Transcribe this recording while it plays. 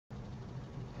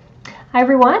Hi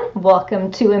everyone,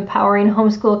 welcome to Empowering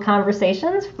Homeschool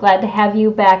Conversations. Glad to have you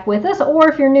back with us, or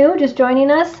if you're new, just joining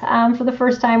us for the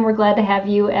first time, we're glad to have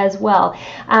you as well.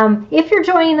 If you're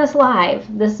joining us live,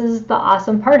 this is the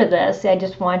awesome part of this. I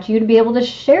just want you to be able to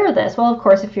share this. Well, of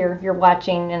course, if you're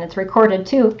watching and it's recorded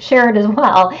too, share it as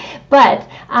well. But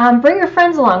bring your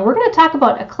friends along. We're going to talk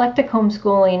about eclectic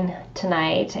homeschooling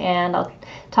tonight, and I'll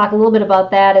talk a little bit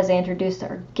about that as I introduce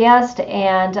our guest,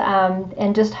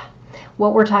 and just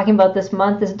what we're talking about this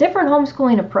month is different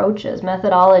homeschooling approaches,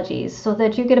 methodologies, so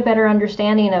that you get a better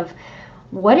understanding of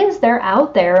what is there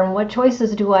out there and what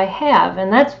choices do I have.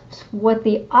 And that's what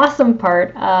the awesome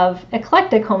part of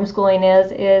eclectic homeschooling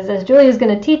is as Julia is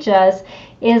going to teach us,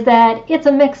 is that it's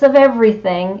a mix of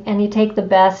everything, and you take the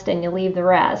best and you leave the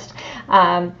rest.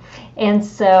 Welcome,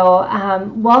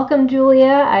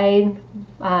 Julia.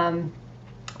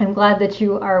 I'm glad that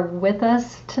you are with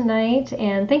us tonight,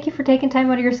 and thank you for taking time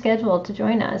out of your schedule to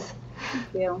join us.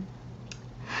 Thank you.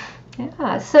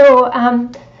 Yeah,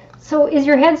 so is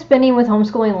your head spinning with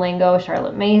homeschooling lingo,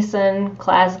 Charlotte Mason,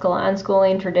 classical,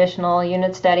 unschooling, traditional,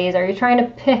 unit studies? Are you trying to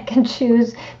pick and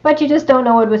choose, but you just don't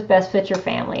know what would best fit your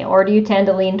family? Or do you tend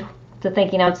to lean to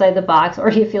thinking outside the box, or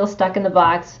do you feel stuck in the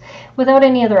box without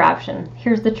any other option?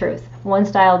 Here's the truth. One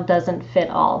style doesn't fit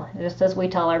all, just as we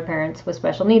tell our parents with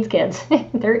special needs kids.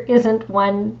 There isn't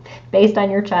one based on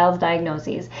your child's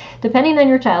diagnoses. Depending on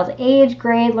your child's age,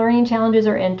 grade, learning challenges,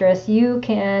 or interests, you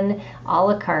can a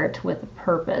la carte with a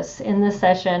purpose. In this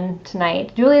session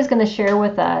tonight, Julia is going to share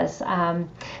with us,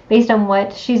 based on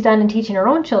what she's done in teaching her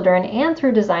own children and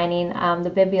through designing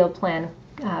the BiblioPlan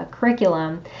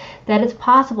curriculum, that it's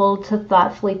possible to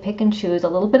thoughtfully pick and choose a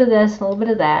little bit of this and a little bit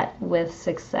of that with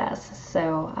success.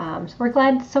 So we're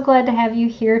so glad to have you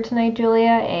here tonight, Julia.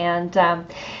 And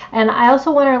I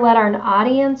also want to let our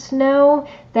audience know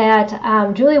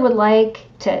that Julia would like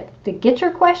to get your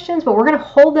questions, but we're going to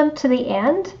hold them to the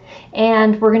end,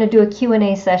 and we're going to do a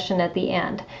Q&A session at the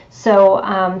end. So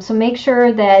make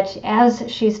sure that as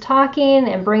she's talking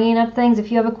and bringing up things,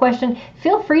 if you have a question,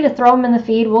 feel free to throw them in the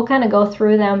feed. We'll kind of go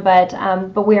through them, but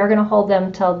we are going to hold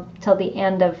them till the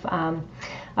end of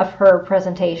her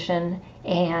presentation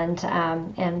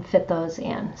and fit those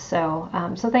in. So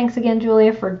thanks again,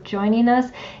 Julia, for joining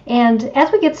us. And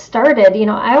as we get started,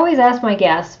 I always ask my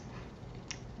guests,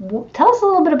 tell us a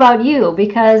little bit about you,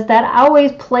 because that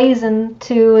always plays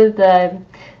into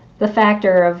the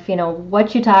factor of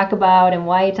what you talk about and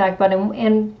why you talk about it,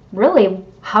 and really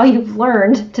how you've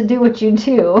learned to do what you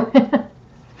do.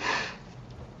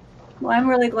 Well, I'm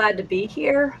really glad to be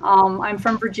here. I'm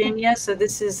from Virginia, so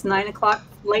this is 9 o'clock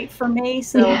late for me.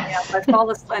 So Yes. if I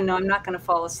fall asleep, I know I'm not going to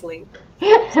fall asleep.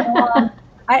 So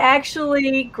I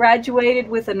actually graduated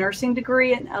with a nursing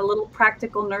degree, a little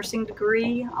practical nursing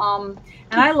degree. And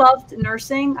I loved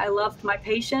nursing. I loved my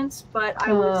patients, but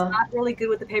I was not really good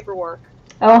with the paperwork.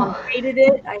 I hated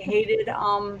it. I hated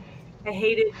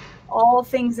all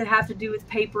things that have to do with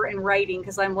paper and writing,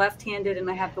 because I'm left-handed and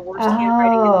I have the worst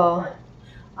handwriting in the world.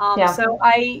 So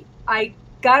I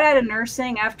got out of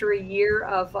nursing after a year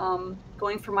of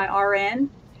going for my RN,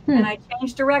 and I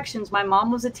changed directions. My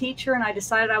mom was a teacher, and I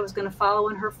decided I was going to follow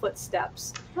in her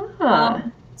footsteps.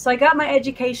 So I got my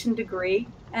education degree,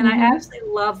 and I absolutely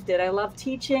loved it. I loved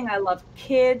teaching. I loved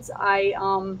kids. I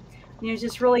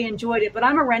just really enjoyed it. But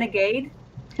I'm a renegade.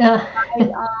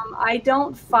 I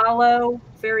don't follow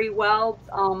very well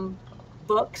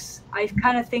books. I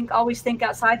kind of always think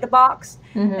outside the box.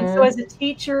 And so as a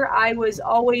teacher, I was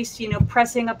always,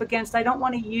 pressing up against, I don't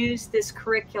want to use this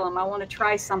curriculum. I want to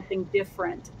try something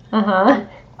different.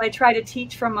 I try to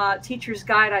teach from a teacher's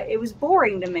guide. It was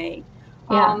boring to me.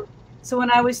 So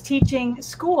when I was teaching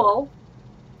school,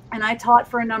 and I taught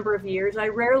for a number of years, I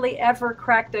rarely ever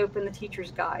cracked open the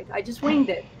teacher's guide. I just winged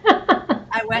it.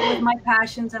 I went with my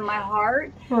passions and my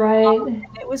heart. Right. And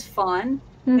it was fun.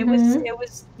 It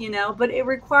was, but it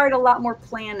required a lot more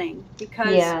planning,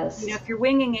 because, if you're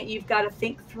winging it, you've got to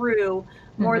think through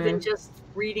more than just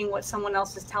reading what someone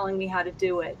else is telling me how to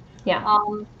do it.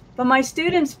 But my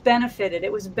students benefited.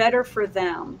 It was better for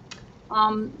them.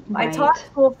 I taught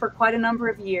school for quite a number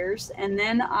of years, and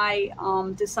then I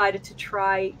decided to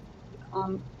try,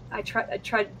 I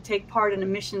tried to take part in a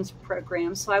missions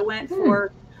program. So I went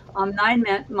for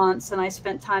 9 months, and I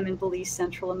spent time in Belize,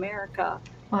 Central America.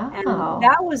 Wow. And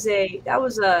that was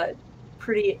a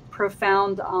pretty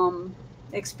profound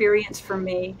experience for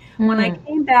me. When I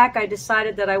came back, I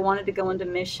decided that I wanted to go into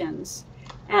missions.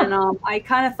 And I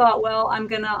kind of thought, well,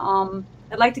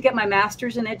 I'd like to get my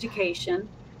master's in education,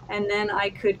 and then I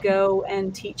could go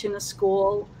and teach in a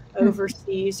school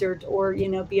overseas or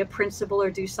be a principal or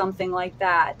do something like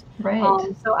that. Right.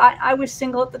 So I was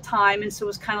single at the time, and so it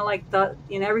was kind of like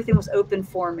everything was open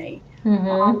for me.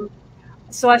 Mm-hmm.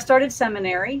 So I started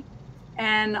seminary,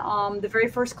 and the very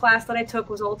first class that I took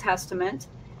was Old Testament,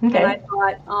 and I Okay.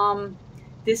 thought,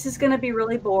 this is going to be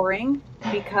really boring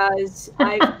because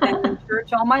I've been in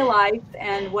church all my life,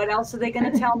 and what else are they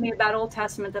going to tell me about Old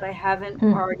Testament that I haven't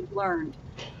already learned?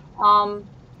 Um,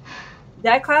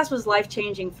 that class was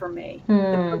life-changing for me. The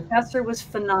Mm. professor was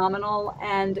phenomenal,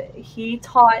 and he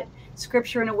taught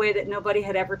scripture in a way that nobody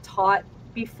had ever taught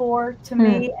before to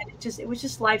me, and it was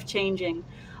just life-changing.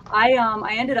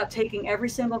 I ended up taking every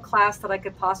single class that I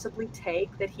could possibly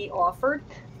take that he offered.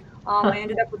 I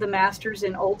ended up with a master's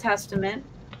in Old Testament,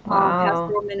 Wow.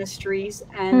 pastoral ministries,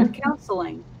 and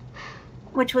counseling,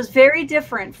 which was very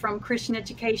different from Christian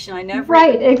education. I never even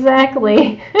Right,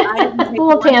 exactly. I didn't A take little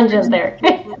one tangent Christian there.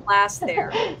 education class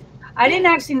there. I didn't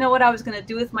actually know what I was going to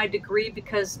do with my degree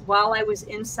because while I was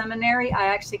in seminary, I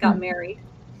actually got married.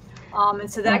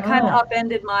 And so that kind of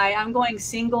upended I'm going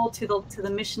single to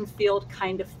the mission field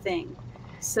kind of thing.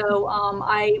 So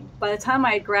by the time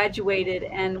I had graduated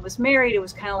and was married, it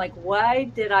was kind of like, why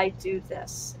did I do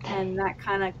this? And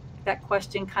that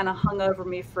question kind of hung over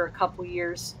me for a couple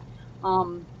years.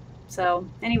 So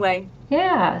anyway.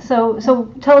 Yeah. So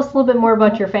tell us a little bit more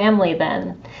about your family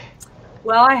then.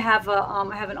 Well, I have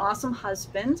an awesome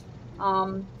husband.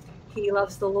 He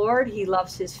loves the Lord. He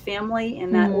loves his family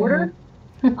in that order.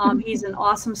 He's an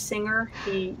awesome singer.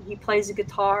 He plays a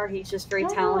guitar. He's just very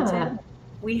talented.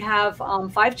 We have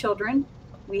 5 children.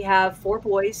 We have 4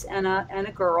 boys and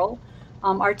a girl.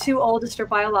 Our 2 oldest are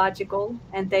biological,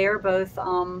 and they are both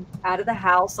out of the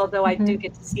house, although I do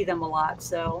get to see them a lot,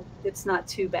 so it's not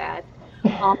too bad.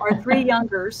 Our 3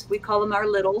 youngers, we call them our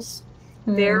littles.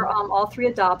 They're all 3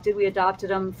 adopted. We adopted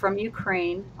them from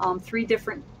Ukraine, 3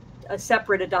 different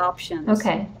separate adoptions.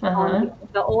 Okay.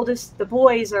 The oldest, the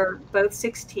boys are both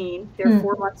 16. They're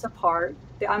 4 months apart.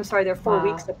 I'm sorry, they're 4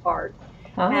 weeks apart.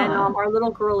 And our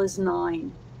little girl is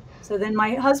 9. So then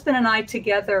my husband and I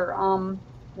together,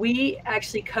 we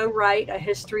actually co-write a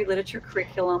history literature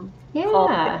curriculum called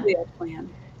BiblioPlan.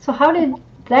 So how did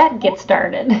that get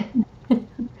started?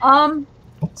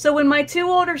 So when my 2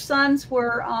 older sons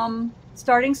were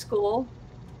starting school,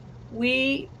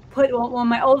 when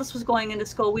my oldest was going into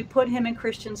school, we put him in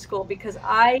Christian school because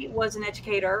I was an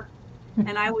educator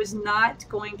and I was not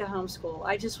going to homeschool.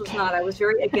 I just was not. I was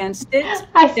very against it.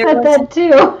 I said that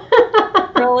too.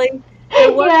 Really?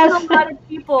 There wasn't a lot of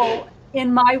people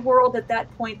in my world at that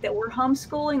point that were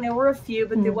homeschooling. There were a few,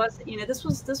 but there was,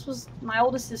 this was my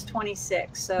oldest is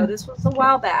 26, so this was a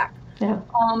while back. Yeah.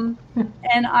 And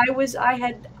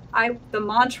the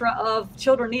mantra of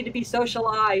children need to be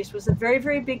socialized was a very,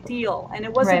 very big deal. And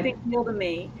it was a big deal to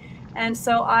me. And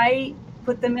so I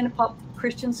put them in a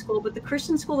Christian school, but the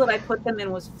Christian school that I put them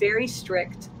in was very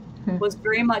strict, was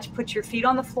very much put your feet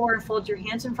on the floor and fold your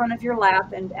hands in front of your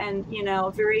lap and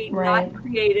very not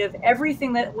creative.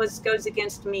 Everything that goes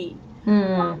against me.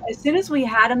 As soon as we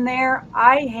had him there,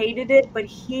 I hated it, but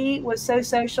he was so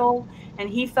social and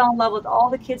he fell in love with all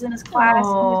the kids in his class.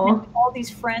 He was making all these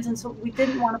friends, and so we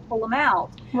didn't want to pull him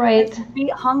out. Right. So we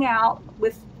hung out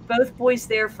with both boys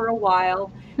there for a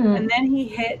while, and then he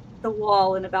hit the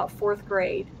wall in about 4th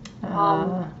grade. He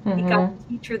got a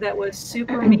teacher that was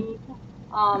super mean,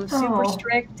 super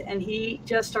strict, and he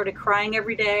just started crying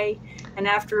every day. And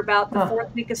after about the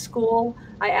 4th week of school,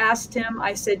 I asked him,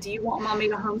 I said, do you want mommy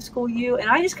to homeschool you? And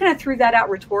I just kind of threw that out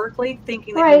rhetorically,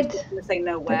 thinking that he was going to say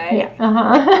no way.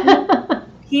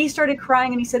 He started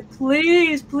crying and he said,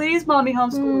 please, please, mommy,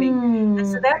 homeschool me. And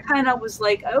so that kind of was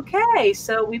like, okay.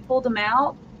 So we pulled him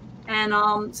out.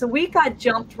 And so we got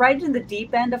jumped right into the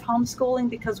deep end of homeschooling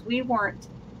because we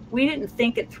didn't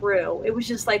think it through. It was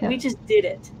just like, we just did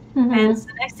it. And so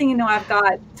the next thing you know, I've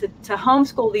got to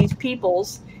homeschool these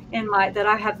peoples that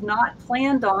I have not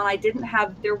planned on. I didn't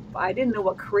know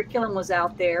what curriculum was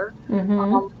out there.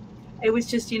 It was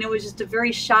just, a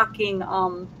very shocking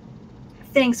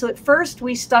thing. So at first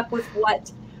we stuck with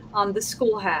what the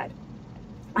school had.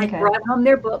 I brought home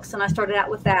their books and I started out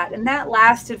with that. And that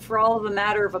lasted for all of a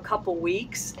matter of a couple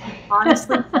weeks.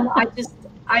 Honestly, I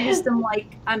just am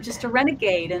like, I'm just a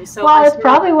renegade. And so it's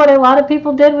probably what a lot of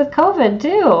people did with COVID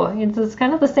too. It's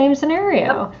kind of the same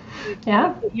scenario.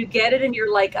 You get it and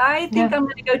you're like, I think I'm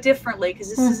going to go differently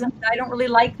because I don't really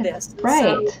like this.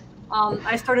 And so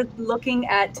I started looking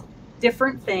at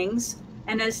different things.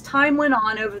 And as time went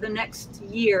on over the next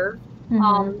year,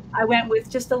 I went with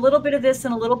just a little bit of this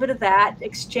and a little bit of that,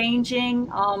 exchanging.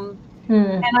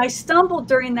 And I stumbled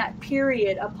during that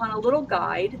period upon a little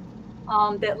guide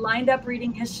that lined up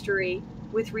reading history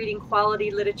with reading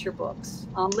quality literature books,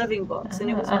 living books, and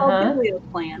it was called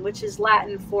BiblioPlan, which is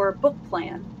Latin for book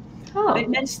plan. Oh. It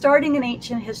meant starting in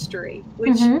ancient history,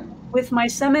 which with my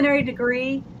seminary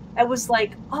degree, I was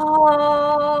like,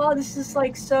 oh, this is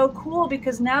like so cool,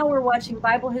 because now we're watching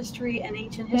Bible history and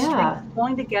ancient history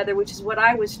going together, which is what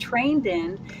I was trained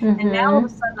in. And now all of a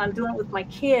sudden I'm doing it with my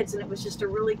kids, and it was just a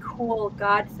really cool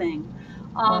God thing.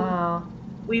 Wow.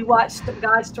 We watched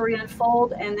God's story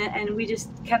unfold, and we just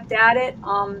kept at it.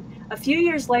 A few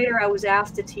years later, I was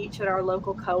asked to teach at our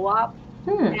local co-op.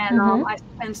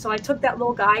 And so I took that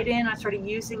little guide in, I started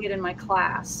using it in my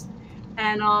class.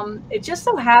 And it just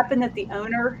so happened that the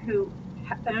owner who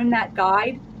owned that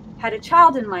guide had a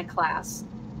child in my class.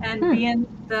 And being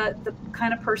the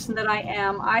kind of person that I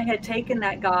am, I had taken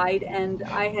that guide and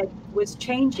was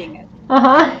changing it.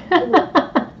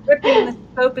 Ripping the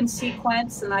scope and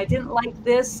sequence, and I didn't like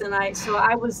this, and so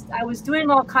I was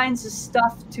doing all kinds of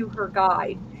stuff to her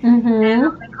guide.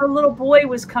 And her little boy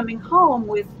was coming home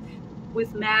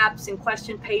with maps and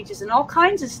question pages and all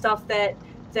kinds of stuff that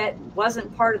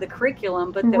wasn't part of the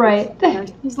curriculum, but that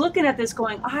was, she's looking at this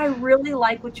going, I really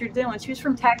like what you're doing. She was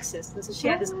from Texas, and so she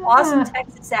had this awesome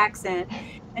Texas accent,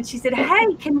 and she said,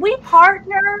 hey, can we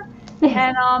partner?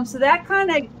 And so that kind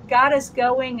of got us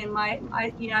going, and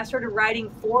I started writing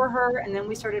for her, and then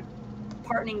we started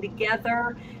partnering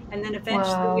together, and then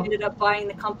eventually we ended up buying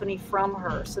the company from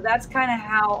her. So that's kind of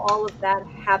how all of that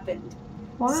happened.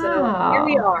 So here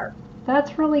we are.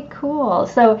 That's really cool.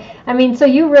 So, so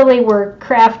you really were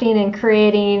crafting and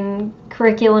creating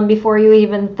curriculum before you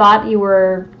even thought you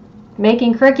were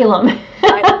making curriculum.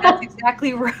 That's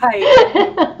exactly right.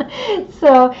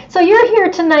 So you're here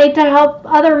tonight to help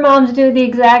other moms do the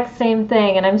exact same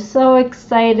thing, and I'm so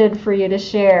excited for you to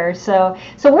share. So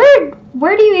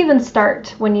where do you even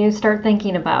start when you start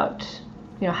thinking about,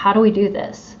 how do we do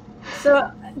this?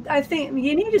 So I think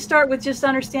you need to start with just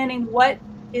understanding what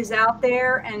is out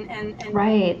there, and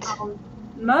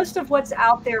most of what's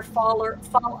out there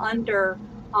fall under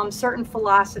certain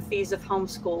philosophies of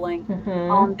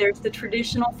homeschooling. There's the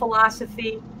traditional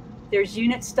philosophy, there's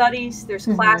unit studies, there's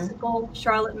classical,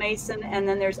 Charlotte Mason, and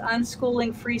then there's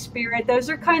unschooling, free spirit. Those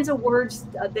are kinds of words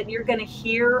that you're going to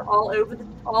hear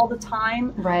all the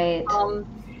time. Right.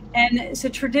 And so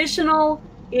traditional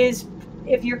is,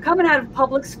 if you're coming out of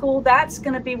public school, that's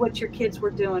going to be what your kids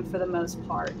were doing for the most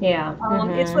part. Yeah.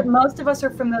 It's what most of us are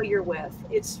familiar with.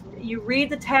 It's, you read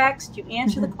the text, you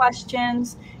answer the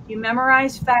questions, you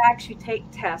memorize facts, you take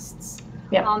tests.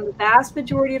 Yep. The vast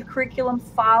majority of curriculum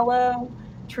follow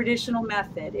traditional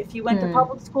method. If you went to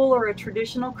public school or a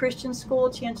traditional Christian school,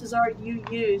 chances are you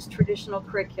use traditional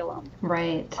curriculum.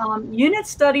 Right. Unit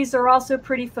studies are also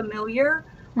pretty familiar.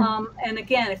 And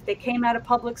again, if they came out of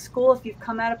public school, if you've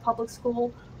come out of public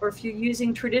school, or if you're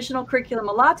using traditional curriculum,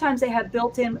 a lot of times they have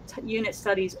built-in unit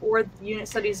studies, or unit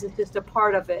studies is just a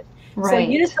part of it. Right. So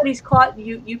unit studies,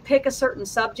 you pick a certain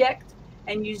subject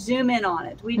and you zoom in on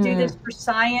it. We do this for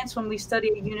science when we study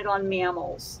a unit on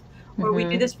mammals, or we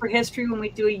do this for history when we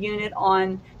do a unit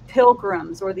on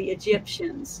pilgrims or the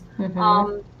Egyptians.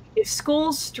 If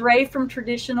schools stray from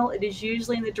traditional, it is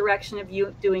usually in the direction of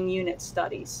doing unit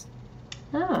studies.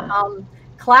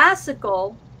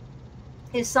 Classical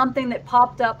is something that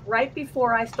popped up right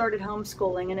before I started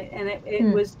homeschooling, and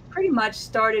it was pretty much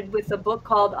started with a book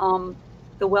called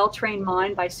The Well-Trained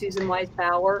Mind by Susan Wise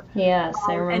Bauer. Yes,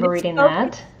 I remember reading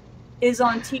that. Is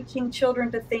on teaching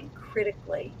children to think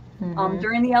critically.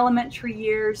 During the elementary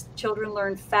years, children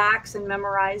learn facts and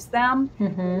memorize them.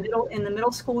 In the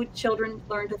middle school, children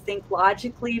learn to think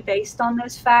logically based on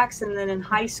those facts, and then in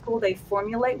high school, they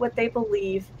formulate what they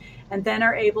believe, and then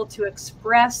are able to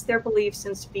express their beliefs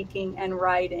in speaking and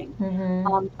writing.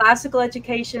 Classical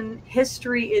education,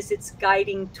 history is its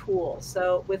guiding tool.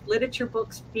 So with literature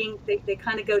books they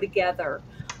kind of go together.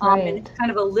 And it's kind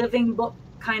of a living book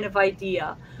kind of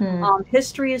idea.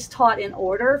 History is taught in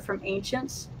order from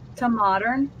ancients to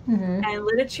modern, and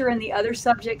literature and the other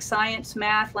subjects, science,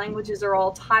 math, languages, are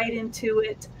all tied into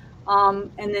it.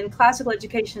 And then classical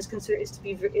education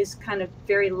is kind of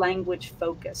very language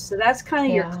focused. So that's kind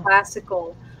of your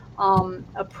classical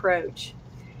approach.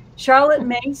 Charlotte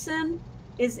Mason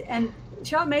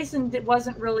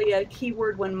wasn't really a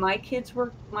keyword when my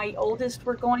oldest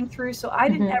were going through, so I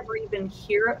didn't ever even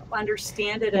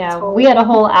understand it until we had a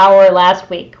whole hour last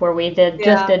week where we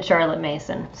just did Charlotte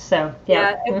Mason. So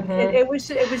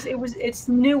it's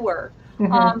newer.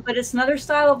 But it's another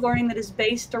style of learning that is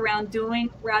based around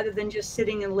doing rather than just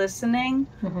sitting and listening.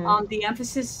 The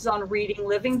emphasis is on reading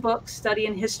living books,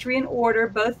 studying history and order.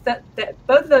 Both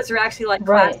of those are actually like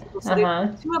classical. So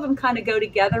two of them kind of go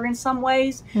together in some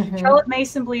ways. Charlotte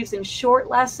Mason believes in short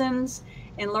lessons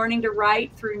in learning to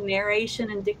write through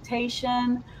narration and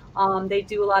dictation. They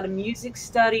do a lot of music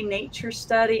study, nature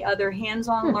study, other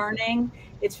hands-on learning.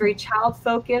 It's very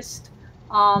child-focused.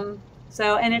 And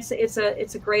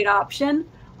it's a great option.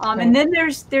 And then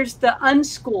there's the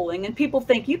unschooling, and people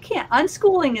think you can't.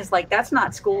 Unschooling is like, that's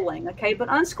not schooling, okay? But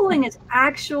unschooling is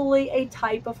actually a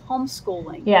type of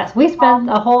homeschooling. Yes, we spent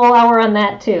a whole hour on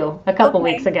that too a couple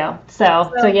weeks ago.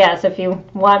 So yes, if you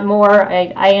want more,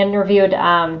 I interviewed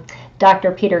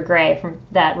Dr. Peter Gray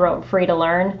that wrote Free to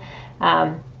Learn.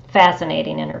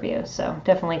 Fascinating interview. So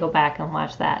definitely go back and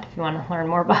watch that if you want to learn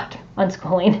more about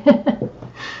unschooling.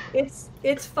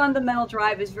 Its fundamental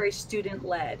drive is very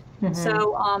student-led,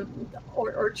 so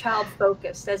or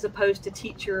child-focused, as opposed to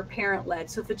teacher or parent-led.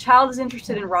 So if the child is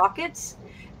interested in rockets,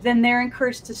 then they're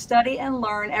encouraged to study and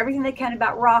learn everything they can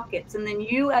about rockets. And then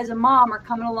you, as a mom, are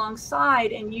coming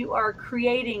alongside and you are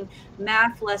creating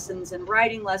math lessons and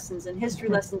writing lessons and history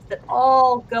lessons that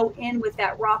all go in with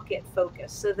that rocket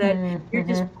focus, so that you're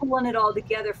just pulling it all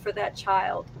together for that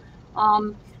child.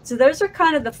 So those are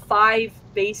kind of the 5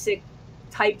 basic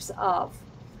types of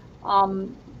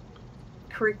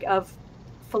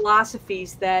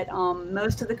philosophies that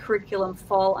most of the curriculum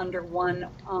fall under one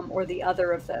or the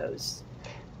other of those.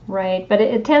 Right, but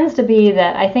it tends to be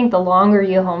that I think the longer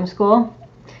you homeschool,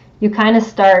 you kind of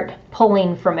start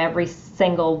pulling from every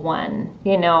single one,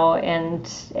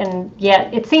 and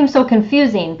yet it seems so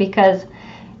confusing because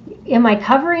am I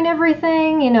covering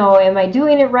everything? Am I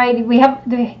doing it right? You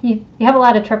have a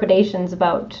lot of trepidations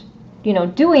about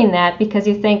doing that, because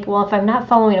you think, well, if I'm not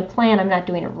following a plan, I'm not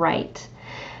doing it right.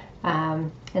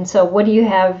 And so what do you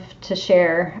have to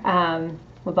share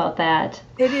about that?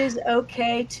 It is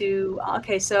okay to,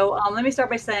 so let me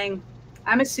start by saying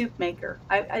I'm a soup maker.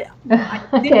 I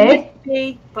didn't used to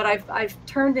be, but I've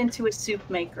turned into a soup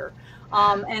maker.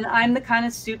 And I'm the kind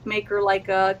of soup maker like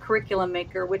a curriculum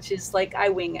maker, which is like I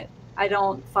wing it. I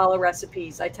don't follow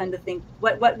recipes. I tend to think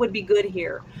what would be good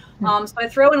here. So I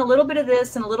throw in a little bit of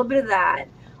this and a little bit of that.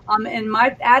 And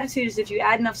my attitude is, if you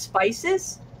add enough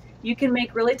spices, you can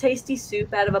make really tasty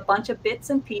soup out of a bunch of bits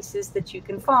and pieces that you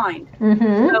can find.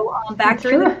 So back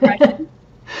during the Depression,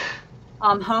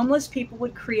 homeless people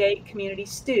would create community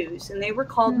stews, and they were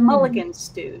called mulligan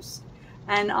stews.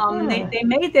 And they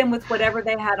made them with whatever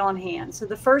they had on hand. So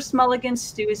the first mulligan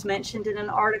stew is mentioned in an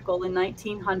article in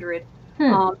 1900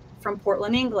 from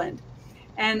Portland, England.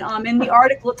 And in the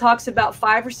article, it talks about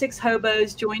 5 or 6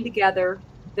 hobos joined together.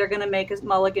 They're going to make a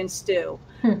mulligan stew.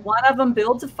 One of them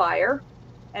builds a fire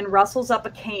and rustles up a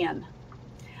can.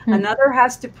 Another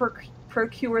has to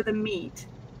procure the meat.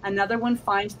 Another one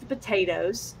finds the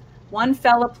potatoes. One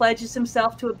fella pledges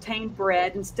himself to obtain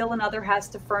bread, and still another has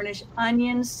to furnish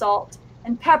onions, salt,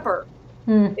 and pepper.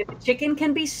 If a chicken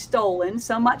can be stolen,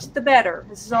 so much the better.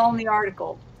 This is all in the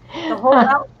article. The whole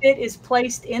outfit is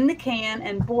placed in the can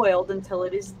and boiled until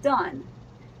it is done.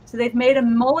 So they've made a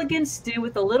mulligan stew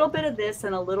with a little bit of this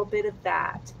and a little bit of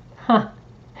that.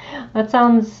 That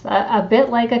sounds a bit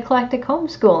like eclectic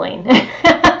homeschooling.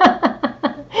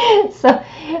 So,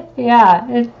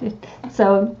 yeah.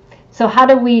 So how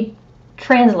do we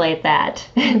translate that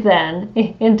then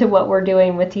into what we're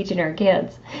doing with teaching our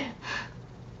kids?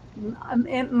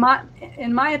 In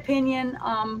my opinion,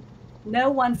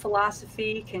 no one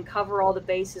philosophy can cover all the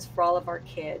bases for all of our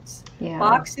kids. Yeah,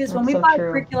 boxes, when we buy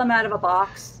curriculum out of a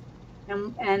box,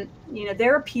 and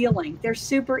they're appealing. They're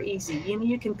super easy.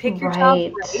 You can pick your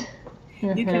child's grade.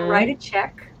 You can write a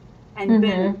check, and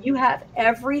boom, you have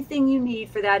everything you need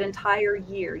for that entire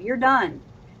year. You're done.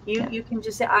 You can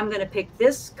just say, I'm going to pick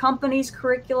this company's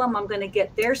curriculum. I'm going to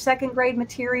get their 2nd grade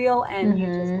material, and you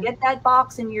just get that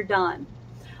box and you're done.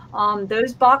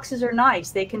 Those boxes are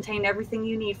nice. They contain everything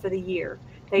you need for the year.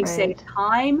 They save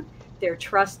time. They're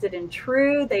trusted and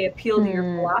true. They appeal to your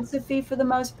philosophy for the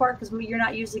most part, because you're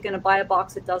not usually going to buy a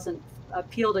box that doesn't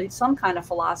appeal to some kind of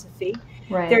philosophy.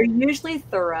 They're usually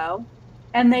thorough,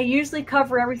 and they usually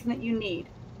cover everything that you need.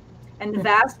 And the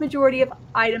vast majority of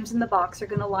items in the box are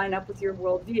going to line up with your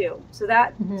worldview. So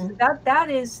that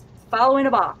is following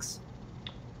a box.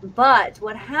 But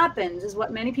what happens is,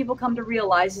 what many people come to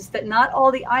realize is that not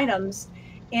all the items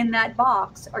in that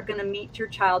box are going to meet your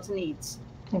child's needs.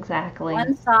 Exactly.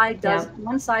 One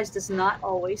size does not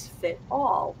always fit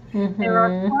all. There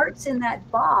are parts in that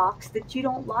box that you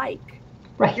don't like.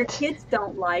 Your kids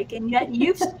don't like, and yet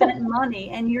you've spent money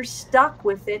and you're stuck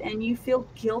with it, and you feel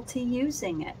guilty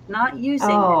using it, not using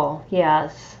it. Oh,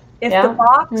 yes. If the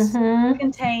box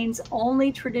contains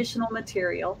only traditional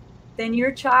material, then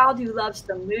your child who loves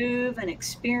to move and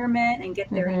experiment and get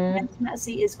their hands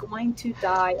messy is going to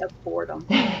die of boredom.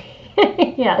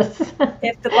 Yes.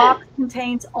 If the box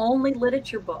contains only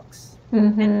literature books,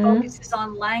 and Mm-hmm. focuses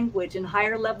on language and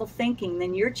higher level thinking,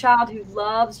 then your child who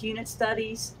loves unit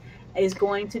studies is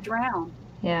going to drown.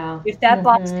 Yeah. If that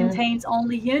box Mm-hmm. contains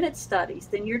only unit studies,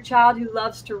 then your child who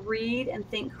loves to read and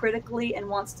think critically and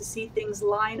wants to see things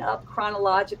line up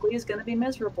chronologically is going to be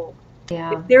miserable.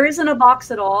 Yeah. If there isn't a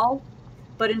box at all,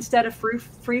 but instead of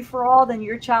free for all, then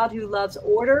your child who loves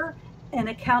order and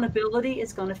accountability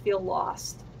is going to feel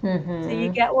lost. So you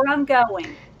Mm-hmm. get where I'm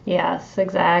going. Yes,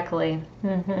 exactly. If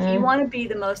you Mm-hmm. want to be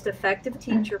the most effective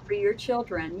teacher for your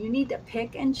children, you need to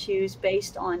pick and choose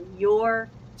based on your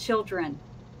children,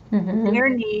 Mm-hmm. their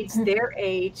needs, their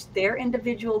age, their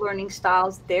individual learning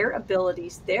styles, their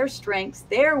abilities, their strengths,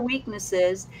 their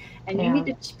weaknesses, and you Yeah. need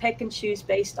to pick and choose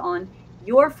based on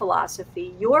your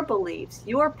philosophy, your beliefs,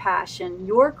 your passion,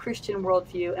 your Christian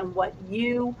worldview, and what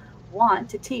you want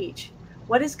to teach.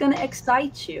 What is going to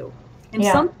excite you? And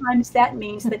Yeah. sometimes that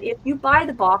means that if you buy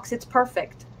the box, it's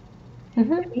perfect.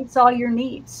 Mm-hmm. It meets all your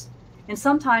needs. And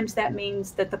sometimes that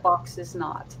means that the box is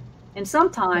not. And Yeah.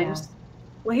 sometimes,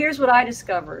 well, here's what I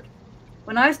discovered.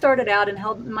 When I started out and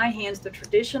held in my hands the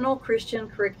traditional Christian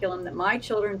curriculum that my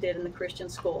children did in the Christian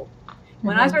school,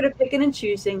 when I Mm-hmm. started picking and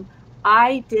choosing,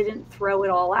 I didn't throw it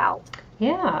all out.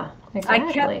 Yeah, I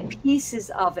exactly. kept pieces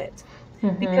of it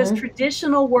because Mm-hmm.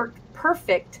 traditional worked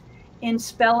perfect in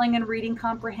spelling and reading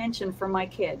comprehension for my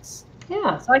kids.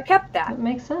 Yeah, So I kept that. that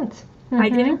makes sense. I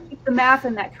Mm-hmm. didn't keep the math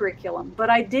in that curriculum, but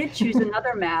I did choose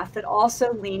another math that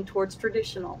also leaned towards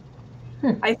traditional.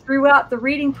 Hmm. I threw out the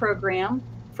reading program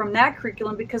from that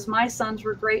curriculum because my sons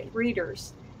were great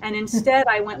readers. And instead,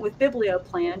 I went with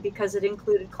BiblioPlan because it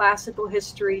included classical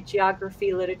history,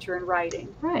 geography, literature, and writing.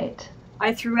 Right.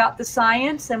 I threw out the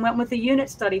science and went with a unit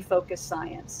study focused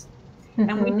science.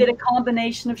 And we Mm-hmm. did a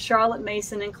combination of Charlotte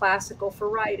Mason and classical for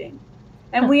writing.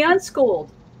 And Huh. we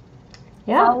unschooled,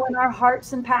 Yeah. following our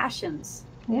hearts and passions.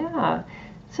 Yeah.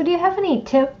 So, do you have any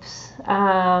tips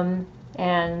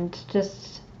and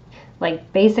just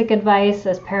like basic advice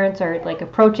as parents are like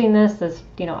approaching this? As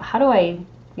how do I,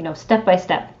 step by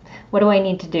step, what do I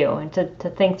need to do and to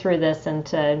think through this and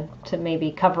to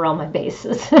maybe cover all my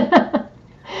bases?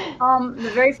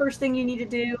 The very first thing you need to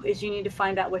do is you need to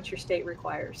find out what your state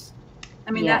requires.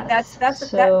 I mean Yes. that So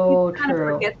people kind of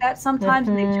true. forget that sometimes,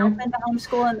 and they jump Mm-hmm. into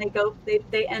homeschool and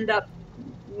they end up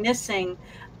missing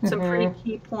some pretty Mm-hmm.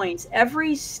 key points.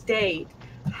 Every state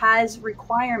has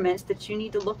requirements that you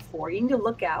need to look for. You need to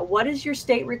look at what is your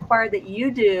state required that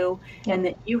you do and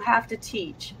Yep. that you have to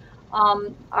teach.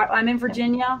 I'm in Yep.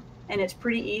 Virginia, and it's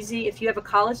pretty easy. If you have a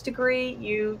college degree,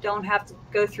 you don't have to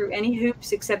go through any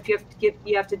hoops except you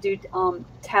have to do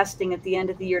testing at the end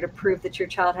of the year to prove that your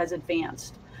child has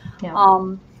advanced. Yep.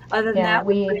 Um, Other than Yeah. that,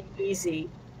 we're We pretty easy.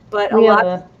 But we have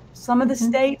a. some of the Mhm.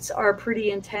 states are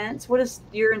pretty intense.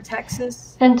 You're in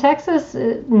Texas? In Texas,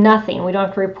 nothing. We don't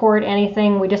have to report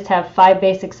anything. We just have 5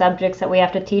 basic subjects that we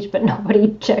have to teach, but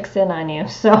nobody checks in on you.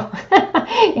 So,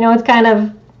 it's kind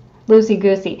of loosey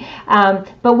goosey.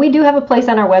 But we do have a place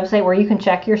on our website where you can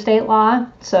check your state law.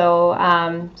 So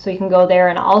you can go there,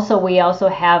 and also we also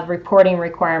have reporting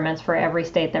requirements for every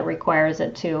state that requires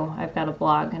it too. I've got a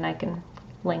blog, and I can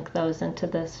link those into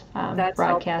this That's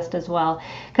broadcast helpful. as well,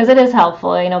 because it is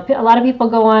helpful. A lot of people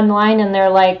go online and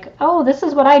they're like, "Oh, this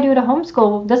is what I do to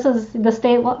homeschool. This is the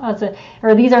state laws,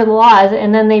 or these are the laws,"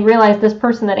 and then they realize this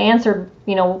person that answered,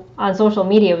 on social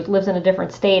media lives in a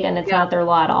different state, and it's Yeah, not their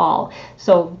law at all.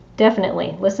 So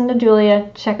definitely listen to Julia.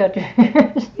 Check out your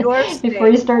before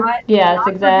you state, start. Yes, not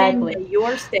Virginia, exactly.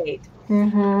 your state. Okay,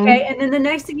 Mhm. and then the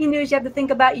next thing you do is you have to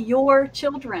think about your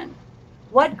children.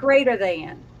 What grade are they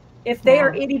in? If they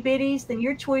are Yeah. itty bitties, then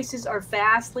your choices are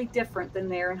vastly different than if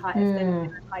they're Mm.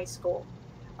 in high school.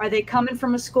 Are they coming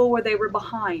from a school where they were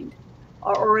behind,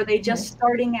 or are they just Right.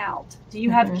 starting out? Do you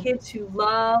have Mhm. kids who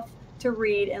love to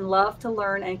read and love to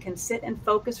learn and can sit and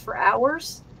focus for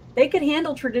hours? They could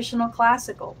handle traditional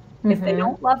classical. If they Mhm.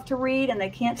 don't love to read and they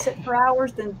can't sit for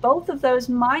hours, then both of those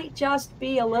might just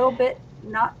be a little bit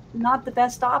not the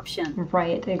best option.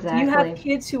 Right. Do you have Exactly.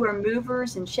 kids who are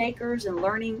movers and shakers and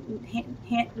learning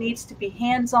needs to be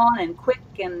hands-on and quick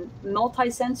and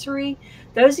multisensory?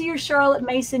 Those are your Charlotte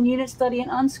Mason unit study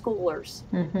and unschoolers.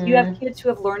 Do you have Mhm. kids who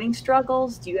have learning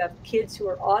struggles? Do you have kids who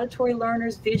are auditory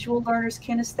learners, visual learners,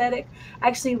 kinesthetic?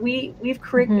 Actually,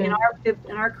 Mhm.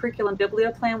 in our curriculum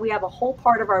BiblioPlan, we have a whole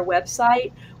part of our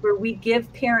website where we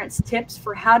give parents tips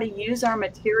for how to use our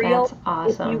material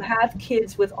That's if you awesome. have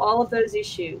kids with all of those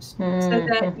issues, so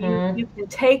that Mm-hmm. you can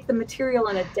take the material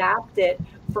and adapt it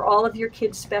for all of your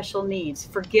kids' special needs.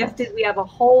 For gifted, That's we have a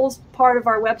whole part of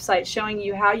our website showing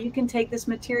you how you can take this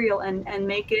material and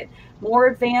make it more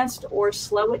advanced or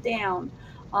slow it down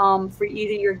for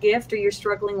either your gift or your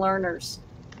struggling learners.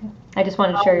 I just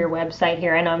wanted to share your website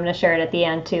here. I know I'm going to share it at the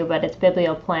end too, but it's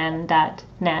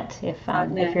biblioplan.net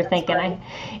if you're thinking. Right.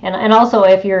 And also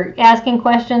if you're asking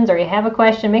questions or you have a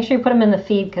question, make sure you put them in the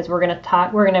feed, because we're going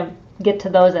to get to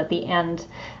those at the end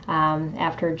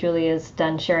after Julia's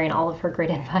done sharing all of her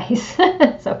great advice.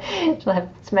 So she'll have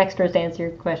some extras to answer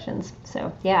your questions.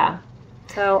 So yeah.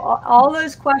 So all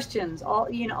those questions, all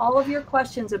of your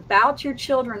questions about your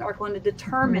children are going to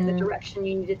determine the direction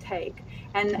you need to take.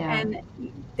 And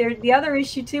the other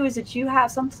issue too is that you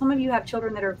have some of you have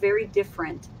children that are very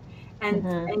different,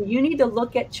 and you need to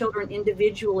look at children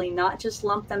individually, not just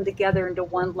lump them together into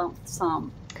one lump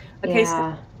sum. Okay,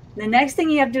 so the next thing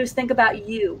you have to do is think about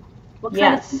you. What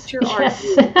kind of teacher are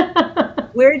you?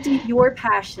 Where do your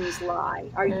passions lie?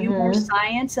 Are you more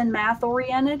science and math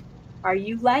oriented? Are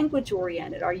you language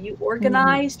oriented? Are you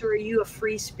organized, or are you a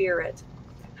free spirit?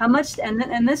 How much,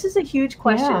 and this is a huge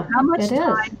question, how much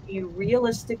time do you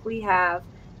realistically have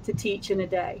to teach in a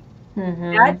day?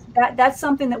 That's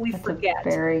something that we forget.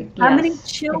 How many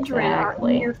children are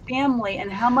in your family,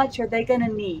 and how much are they going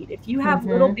to need? If you have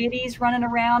little bitties running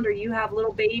around, or you have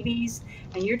little babies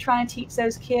and you're trying to teach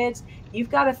those kids, you've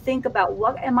got to think about,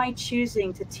 what am I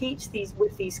choosing to teach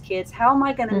with these kids? How am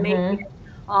I going to make it,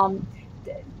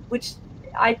 which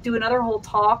I do another whole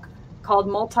talk called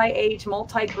multi-age,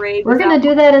 multi-grade. We're going to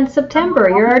do that in September.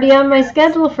 You're already on my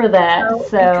schedule for that.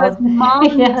 Because mom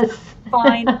needs to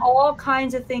find all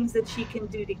kinds of things that she can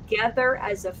do together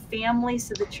as a family,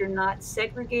 so that you're not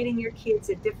segregating your kids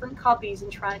at different cubbies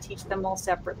and trying to teach them all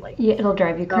separately. Yeah, it'll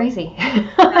drive you crazy.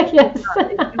 Yes.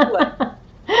 It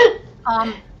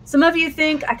would. Some of you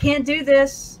think, I can't do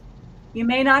this. You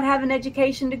may not have an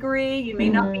education degree. You may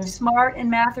not be smart in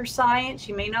math or science.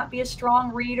 You may not be a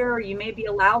strong reader, or you may be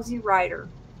a lousy writer.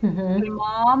 Your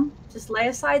mom, just lay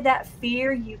aside that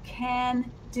fear. You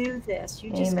can do this.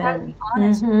 You just got to be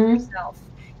honest with yourself.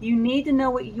 You need to know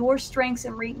what your strengths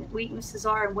and weaknesses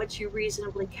are, and what you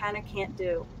reasonably can and can't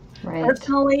do. Right.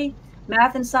 Personally,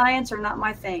 math and science are not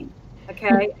my thing.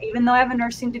 Okay. Even though I have a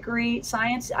nursing degree,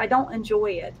 science, I don't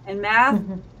enjoy it. And math,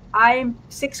 I'm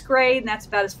 6th grade, and that's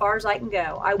about as far as I can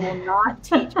go. I will not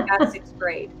teach past 6th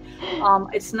grade.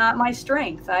 It's not my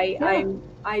strength.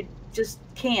 I just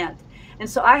can't. And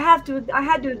so I had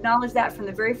to acknowledge that from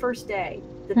the very first day,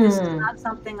 that this is not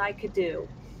something I could do.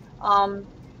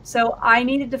 So I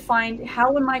needed to find,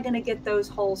 how am I going to get those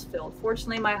holes filled?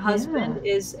 Fortunately, my husband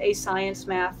is a science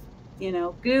math,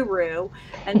 guru,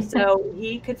 and so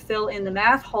he could fill in the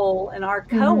math hole, and our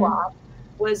co-op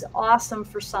was awesome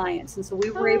for science. And so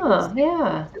we were able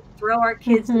to throw our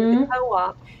kids into the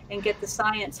co-op and get the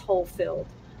science hole filled.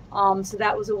 So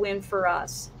that was a win for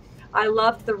us. I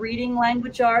loved the reading,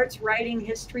 language arts, writing,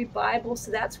 history, Bible. So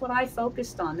that's what I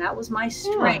focused on. That was my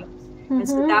strength. And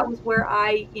so that was where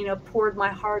I, poured my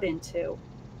heart into.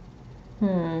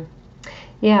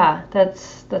 Yeah,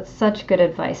 that's such good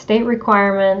advice. State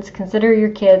requirements, consider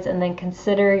your kids, and then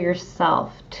consider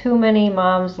yourself. Too many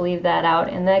moms leave that out,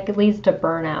 and that leads to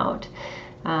burnout.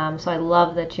 So I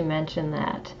love that you mentioned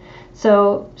that.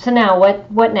 So now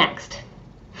what next?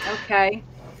 Okay.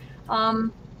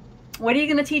 What are you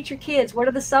going to teach your kids? What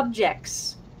are the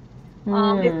subjects?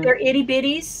 If they're itty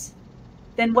bitties,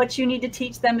 then what you need to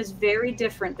teach them is very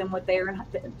different than what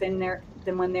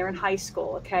than when they're in high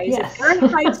school. Okay. Yes. So if they're in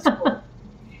high school,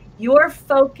 your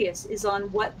focus is on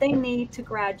what they need to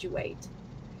graduate.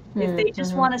 If they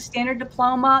just want a standard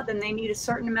diploma, then they need a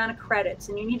certain amount of credits,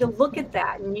 and you need to look at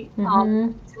that and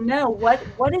to know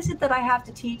what is it that I have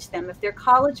to teach them. If they're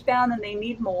college bound, then they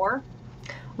need more.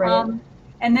 Right.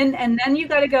 And then you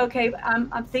got to go, okay,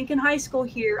 I'm thinking high school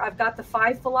here. I've got the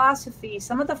 5 philosophies.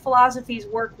 Some of the philosophies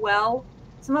work well,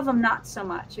 some of them not so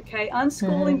much. Okay,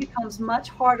 unschooling becomes much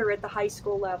harder at the high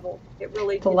school level.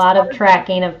 It's a lot of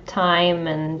tracking of time,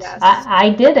 and I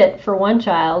did it for one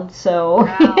child, so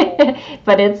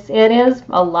but it is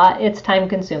a lot. It's time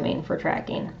consuming for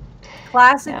tracking.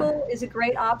 Classical is a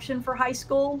great option for high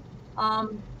school.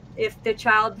 If the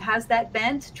child has that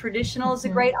bent, traditional is a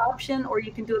great option, or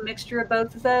you can do a mixture of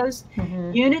both of those.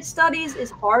 Unit studies is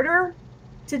harder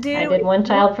to do. I did one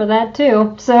child for that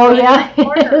too, so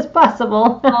it is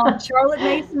possible. Charlotte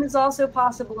Mason is also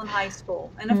possible in high school,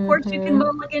 and of course you can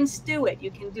mulligan stew it.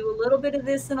 You can do a little bit of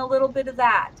this and a little bit of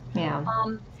that.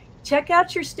 Check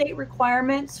out your state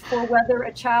requirements for whether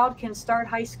a child can start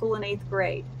high school in 8th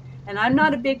grade. And I'm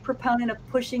not a big proponent of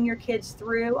pushing your kids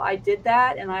through. I did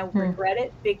that, and I regret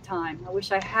it big time. I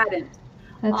wish I hadn't.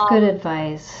 That's good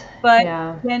advice. But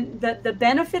then the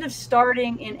benefit of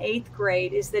starting in 8th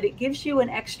grade is that it gives you an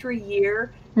extra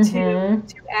year to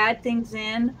add things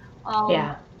in.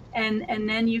 and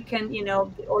then you can,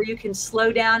 or you can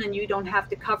slow down and you don't have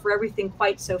to cover everything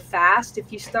quite so fast.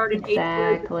 If you start in eighth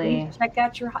grade, Exactly. please check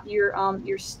out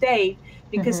your state,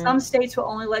 because some states will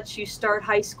only let you start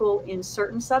high school in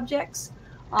certain subjects.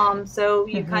 So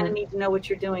you kind of need to know what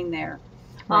you're doing there.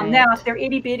 Now, if they're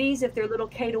itty bitties, if they're little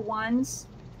K to ones,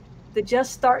 the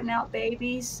just starting out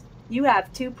babies, you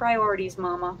have two priorities,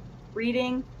 Mama: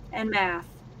 reading and math.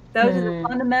 Those are the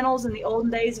fundamentals. In the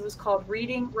olden days, it was called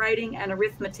reading, writing, and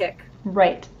arithmetic.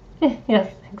 Right.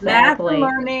 Yes, exactly.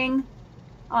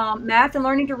 Math and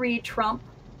learning to read trump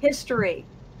history.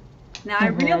 Now, I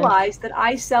realize that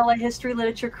I sell a history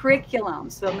literature curriculum,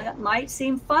 so it might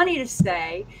seem funny to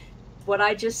say what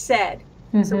I just said.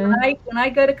 So when I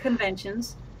go to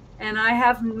conventions, and I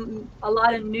have a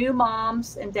lot of new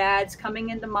moms and dads coming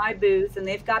into my booth, and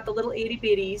they've got the little itty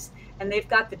bitties, and they've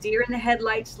got the deer in the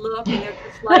headlights look, and they're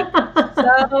just like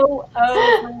so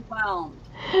overwhelmed.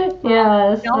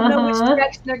 Yes. Don't know which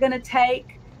direction they're going to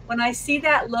take. When I see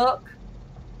that look,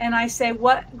 and I say,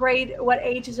 what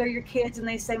ages are your kids? And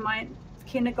they say, my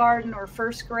kindergarten or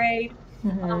first grade.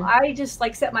 I just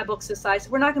set my books aside. So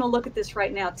we're not going to look at this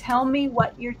right now. Tell me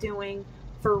what you're doing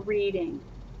for reading.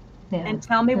 Yeah. And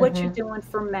tell me what you're doing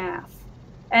for math.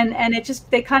 And it just,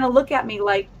 they kind of look at me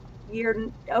like, you're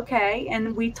okay.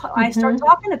 And I start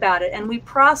talking about it, and we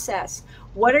process.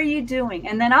 What are you doing?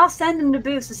 And then I'll send them to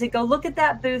booths and say, go look at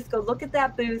that booth, go look at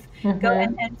that booth, go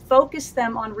and focus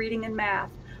them on reading and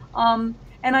math.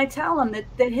 And I tell them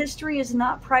that history is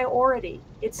not priority.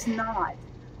 It's not.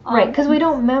 Right, because we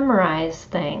don't memorize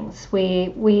things.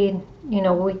 We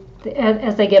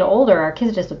as they get older, our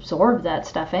kids just absorb that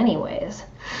stuff anyways.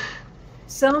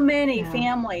 So many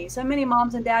families, so many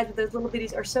moms and dads with those little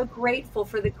bitties are so grateful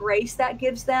for the grace that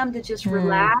gives them to just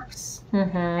relax.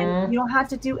 And you don't have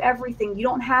to do everything. You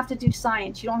don't have to do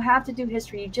science. You don't have to do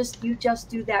history. You just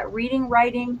do that reading,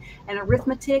 writing, and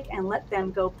arithmetic, and let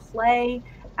them go play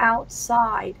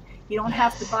outside. You don't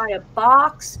have to buy a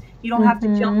box. You don't have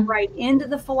to jump right into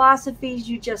the philosophies.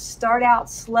 You just start out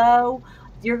slow.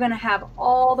 You're going to have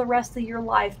all the rest of your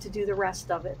life to do the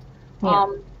rest of it. Yeah.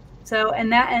 So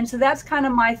that's kind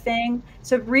of my thing.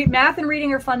 So math and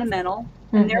reading are fundamental,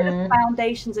 and they're the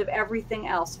foundations of everything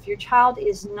else. If your child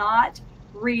is not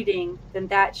reading, then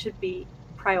that should be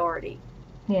priority.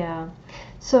 Yeah.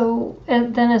 So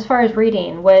and then as far as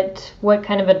reading, what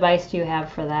kind of advice do you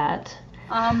have for that?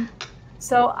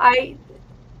 So I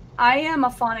am a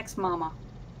phonics mama.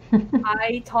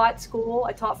 I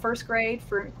taught first grade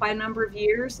for quite a number of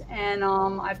years, and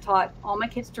I've taught all my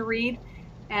kids to read.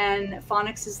 And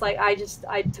phonics is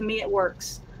to me, it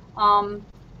works.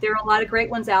 There are a lot of great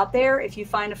ones out there. If you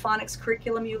find a phonics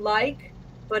curriculum you like,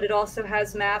 but it also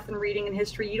has math and reading and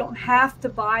history, you don't have to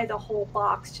buy the whole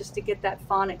box just to get that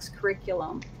phonics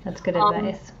curriculum. That's good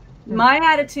advice. My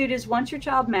attitude is, once your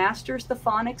child masters the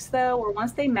phonics, though, or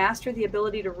once they master the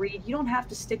ability to read, you don't have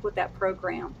to stick with that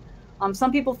program.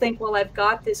 Some people think, well, I've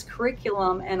got this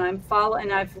curriculum and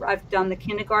I've done the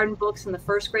kindergarten books and the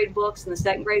first grade books and the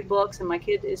second grade books, and my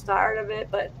kid is tired of it,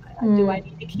 but do I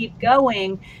need to keep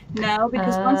going? No,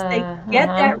 because once they get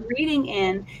that reading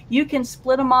in, you can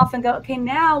split them off and go, okay,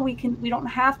 now we don't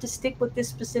have to stick with this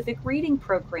specific reading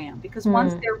program, because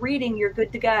once they're reading, you're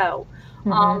good to go.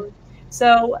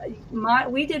 So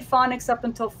we did phonics up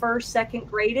until first, second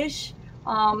grade-ish.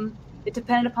 It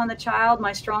depended upon the child.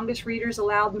 My strongest readers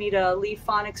allowed me to leave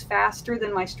phonics faster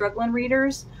than my struggling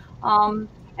readers.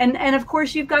 And of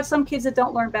course, you've got some kids that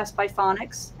don't learn best by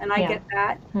phonics, and I get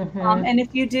that. And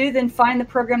if you do, then find the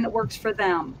program that works for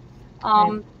them.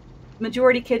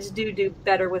 Majority kids do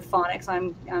better with phonics.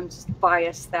 I'm just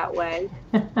biased that way.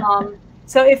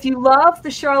 So if you love the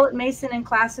Charlotte Mason and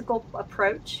classical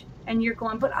approach, and you're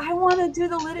going, but I want to do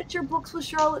the literature books with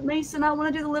Charlotte Mason, I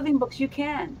want to do the living books, you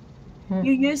can.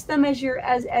 You use them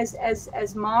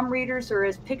as mom readers or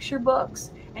as picture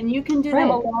books, and you can do them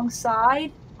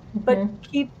alongside, but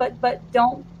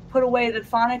don't put away the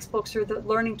phonics books or the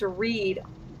learning to read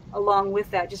along with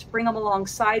that. Just bring them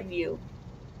alongside you,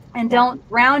 and don't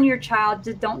drown your child.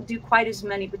 Don't do quite as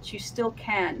many, but you still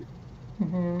can.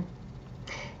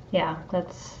 Yeah,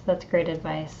 that's great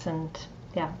advice, and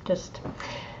just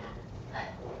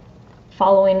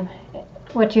following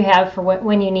what you have for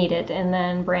when you need it, and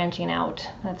then branching out.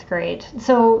 That's great.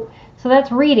 So that's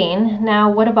reading.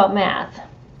 Now, what about math?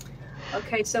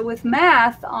 Okay, so with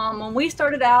math, when I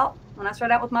started out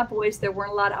with my boys, there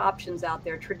weren't a lot of options out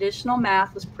there. Traditional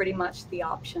math was pretty much the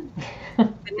option.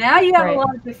 But now you have a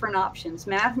lot of different options.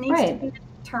 Math needs to be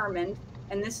determined,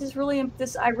 and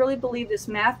I really believe this.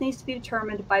 Math needs to be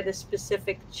determined by the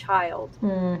specific child.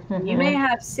 You may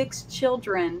have 6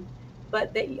 children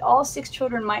but that all 6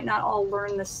 children might not all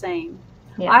learn the same.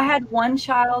 Yeah. I had one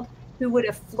child who would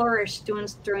have flourished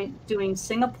doing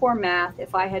Singapore math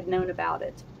if I had known about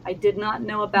it. I did not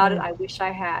know about it. I wish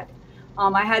I had.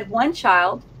 I had one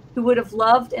child who would have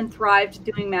loved and thrived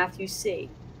doing Math UC,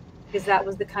 because that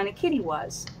was the kind of kid he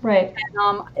was. Right.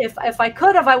 And if I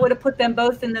could have, I would have put them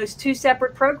both in those 2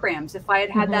 separate programs if I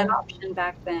had had that option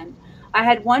back then. I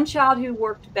had one child who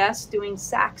worked best doing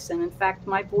Saxon. In fact,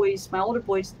 my older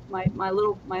boys, my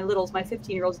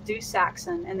 15-year-olds do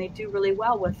Saxon, and they do really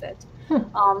well with it.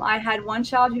 I had one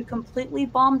child who completely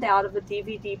bombed out of a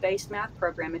DVD-based math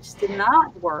program. It just did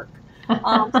not work.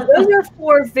 So those are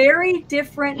 4 very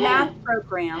different math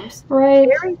programs, right.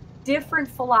 very different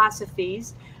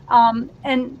philosophies.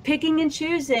 And picking and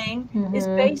choosing is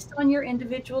based on your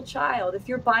individual child. If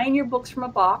you're buying your books from a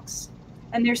box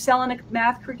and they're selling a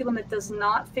math curriculum that does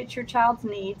not fit your child's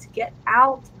needs, get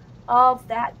out of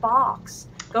that box.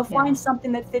 Go find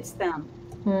something that fits them.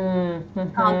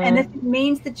 And if it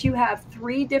means that you have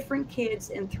 3 different kids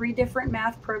in 3 different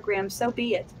math programs, so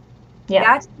be it. Yeah.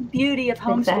 That's the beauty of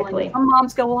homeschooling. Exactly. Some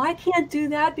moms go, well, I can't do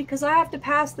that because I have to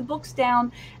pass the books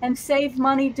down and save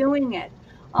money doing it.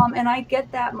 And I get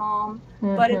that, Mom.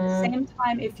 But at the same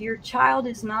time, if your child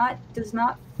does not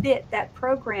fit that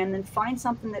program, then find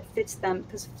something that fits them,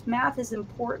 because math is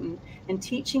important, and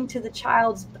teaching to the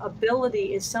child's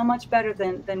ability is so much better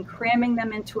than cramming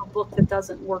them into a book that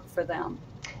doesn't work for them.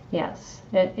 Yes,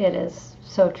 it is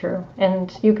so true.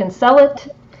 And you can sell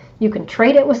it. You can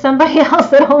trade it with somebody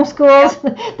else that homeschools.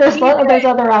 Yep. There's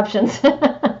other options.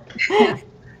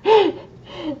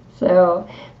 So,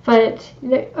 but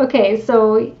okay,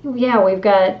 so yeah, we've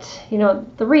got,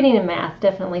 the reading and math,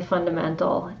 definitely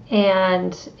fundamental,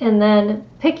 and then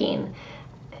picking.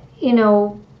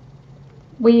 You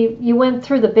went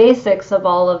through the basics of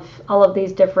all of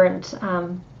these different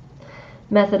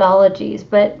methodologies,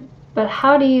 but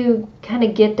how do you kind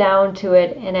of get down to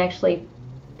it and actually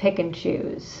pick and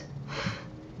choose?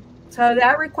 So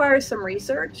that requires some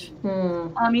research.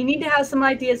 You need to have some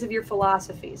ideas of your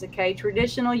philosophies, okay?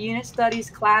 Traditional, unit studies,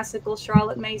 classical,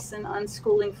 Charlotte Mason,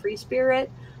 unschooling, free spirit.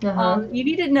 You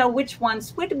need to know which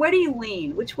ones, where do you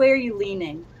lean? Which way are you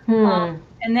leaning?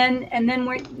 And then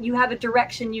where you have a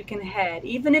direction you can head.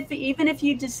 Even if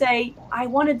you just say, I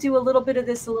want to do a little bit of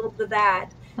this, a little bit of that,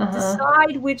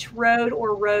 decide which road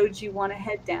or roads you want to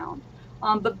head down.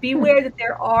 But beware that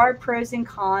there are pros and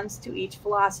cons to each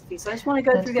philosophy. So I just want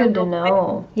to go through that. That's good to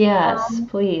know. Yes,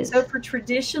 please. So for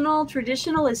traditional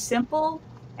is simple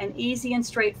and easy and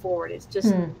straightforward. It's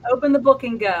just open the book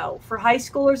and go. For high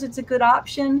schoolers, it's a good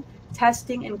option.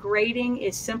 Testing and grading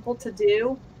is simple to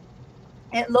do.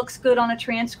 It looks good on a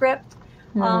transcript,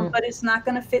 but it's not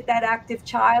going to fit that active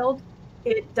child.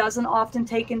 It doesn't often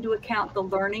take into account the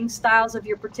learning styles of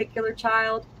your particular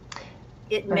child.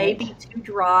 It may be too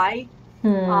dry.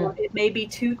 It may be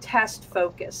too test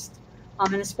focused,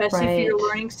 and especially if you're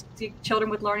learning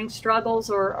children with learning struggles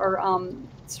or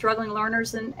struggling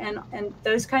learners and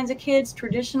those kinds of kids.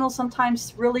 Traditional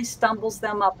sometimes really stumbles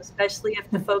them up, especially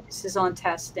if the focus is on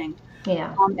testing.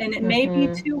 And it may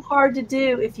be too hard to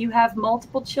do if you have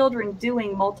multiple children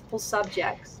doing multiple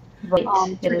subjects.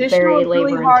 It is very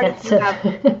labor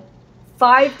intensive.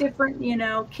 5 different,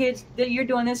 kids that you're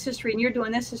doing this history and you're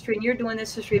doing this history and you're doing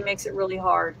this history. It makes it really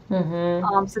hard.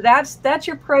 So that's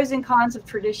your pros and cons of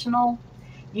traditional.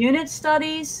 Unit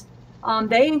studies,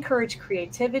 they encourage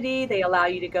creativity. They allow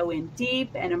you to go in deep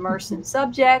and immerse in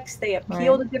subjects. They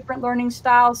appeal to different learning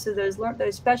styles. So those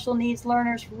special needs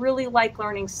learners really like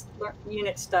learning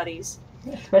unit studies.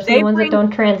 Especially the ones that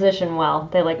don't transition well.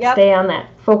 They stay on that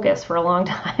focus for a long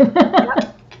time.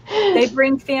 They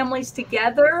bring families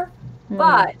together.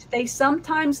 But they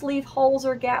sometimes leave holes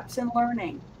or gaps in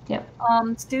learning.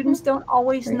 Students don't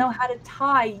always know how to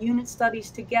tie unit studies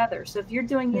together. So if you're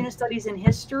doing unit studies in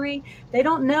history, they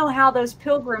don't know how those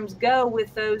pilgrims go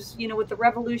with those, with the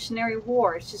Revolutionary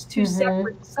War. It's just 2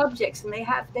 separate subjects, and they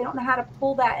don't know how to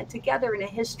pull that together in a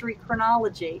history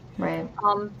chronology.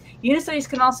 Unit studies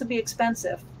can also be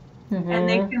expensive, and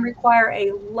they can require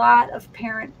a lot of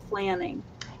parent planning.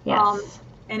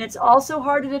 And it's also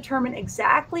hard to determine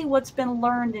exactly what's been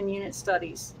learned in unit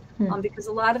studies, because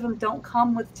a lot of them don't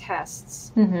come with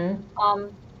tests.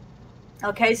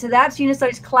 Okay, so that's unit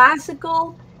studies.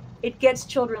 Classical, it gets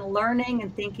children learning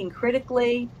and thinking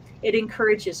critically. It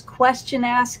encourages question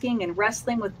asking and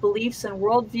wrestling with beliefs and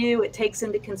worldview. It takes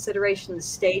into consideration the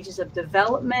stages of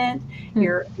development,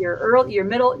 your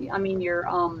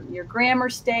grammar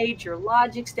stage, your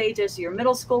logic stages, your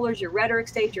middle schoolers, your rhetoric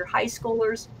stage, your high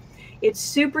schoolers. It's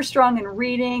super strong in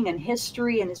reading and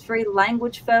history, and it's very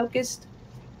language focused,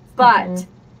 but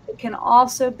it can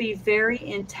also be very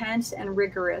intense and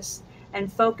rigorous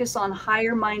and focus on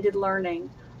higher-minded learning.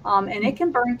 And it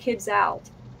can burn kids out.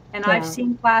 And I've Yeah.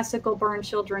 seen classical burn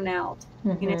children out. So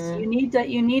Mm-hmm.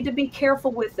 you need to be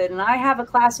careful with it. And I have a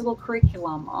classical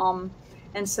curriculum.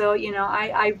 And so,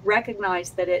 I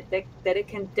recognize that it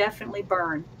can definitely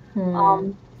burn. Hmm.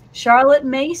 Um, Charlotte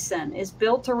Mason is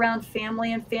built around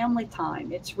family and family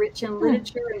time. It's rich in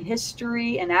literature and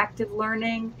history and active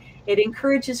learning. It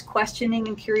encourages questioning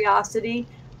and curiosity,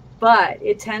 but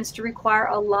it tends to require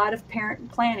a lot of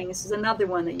parent planning. This is another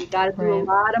one that you got to do a Right.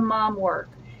 lot of mom work.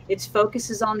 Its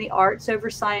focuses on the arts over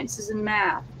sciences and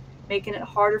math, making it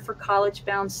harder for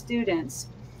college-bound students.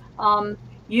 Um,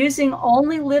 Using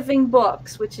only living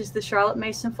books, which is the Charlotte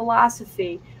Mason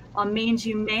philosophy, means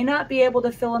you may not be able to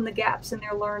fill in the gaps in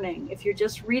their learning. If you're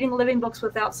just reading living books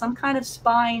without some kind of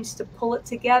spines to pull it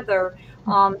together,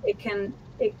 it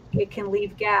can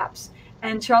leave gaps.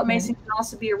 And Charlotte Mason can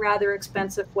also be a rather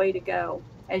expensive way to go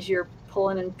as you're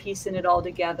pulling and piecing it all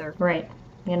together. Right.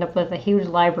 You end up with a huge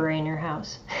library in your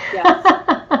house.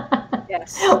 Yeah.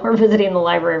 Yes. We're visiting the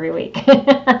library every week.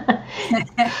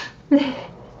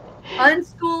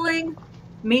 Unschooling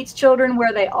meets children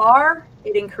where they are.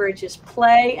 It encourages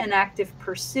play and active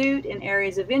pursuit in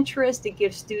areas of interest. It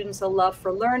gives students a love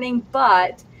for learning,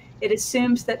 but it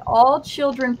assumes that all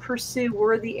children pursue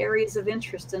worthy areas of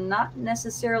interest, and not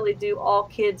necessarily do all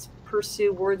kids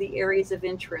pursue worthy areas of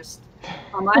interest.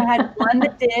 I had one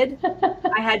that did.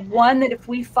 I had one that if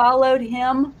we followed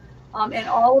him and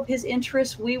all of his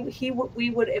interests, we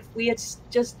would, if we had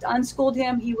just unschooled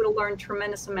him, he would have learned a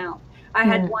tremendous amount. I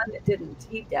had one that didn't.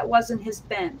 That wasn't his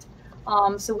bent.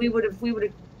 So we would have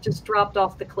just dropped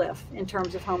off the cliff in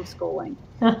terms of homeschooling.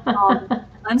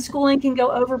 Unschooling can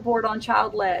go overboard on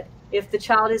child-led if the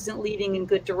child isn't leading in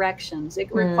good directions.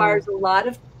 It requires a lot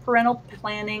of parental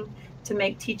planning to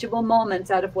make teachable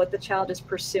moments out of what the child is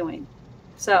pursuing.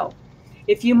 So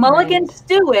if you mulligan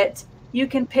do it, you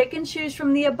can pick and choose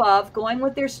from the above, going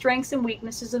with their strengths and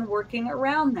weaknesses and working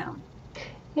around them.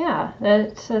 Yeah,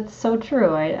 that's so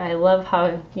true. I love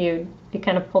how you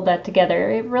kind of pulled that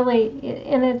together. It really,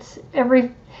 and it's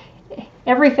every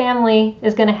family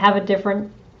is going to have a different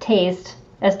taste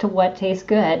as to what tastes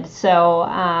good. So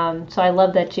so I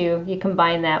love that you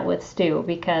combine that with Stu,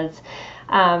 because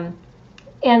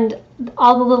and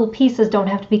all the little pieces don't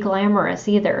have to be glamorous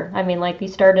either. I mean, like you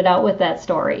started out with that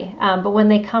story, but when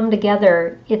they come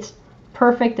together, it's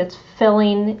perfect. It's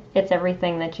filling. It's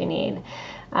everything that you need.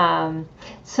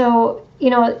 So,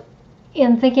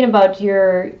 in thinking about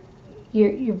your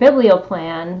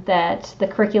BiblioPlan, that the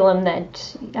curriculum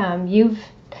that you've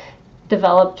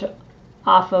developed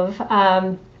off of,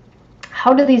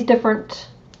 how do these different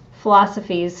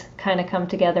philosophies kind of come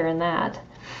together in that?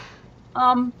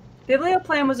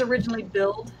 BiblioPlan was originally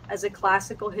billed as a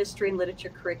classical history and literature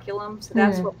curriculum, so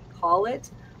that's what we call it.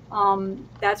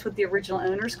 That's what the original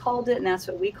owners called it, and that's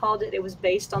what we called it. It was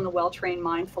based on the well-trained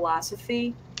mind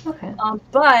philosophy. Okay.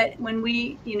 But when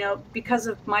we, because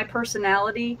of my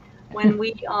personality, when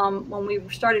we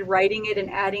started writing it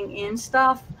and adding in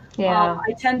stuff,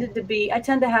 I tend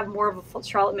to have more of a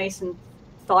Charlotte Mason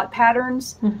thought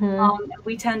patterns.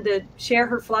 We tend to share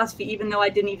her philosophy, even though I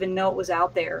didn't even know it was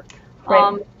out there.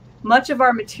 Right. Much of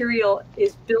our material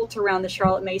is built around the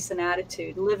Charlotte Mason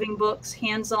attitude: living books,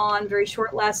 hands-on, very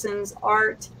short lessons,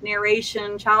 art,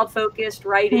 narration, child-focused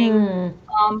writing.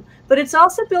 But it's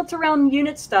also built around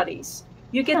unit studies.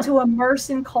 You get to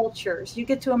immerse in cultures. You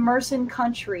get to immerse in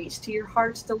countries to your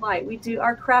heart's delight.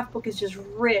 Our craft book is just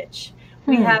rich.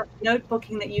 We have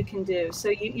notebooking that you can do. So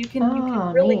you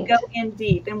can really go in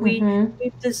deep. And we've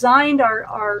designed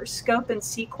our scope and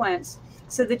sequence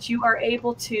so that you are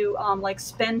able to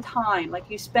spend time, like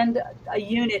you spend a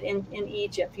unit in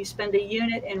Egypt, you spend a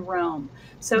unit in Rome.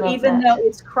 So though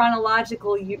it's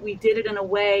chronological, we did it in a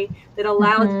way that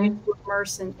allows you to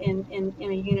immerse in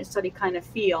a unit study kind of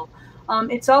feel.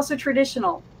 It's also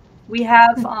traditional. We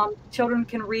have children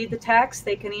can read the text,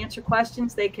 they can answer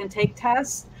questions, they can take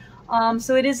tests.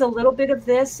 So it is a little bit of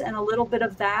this and a little bit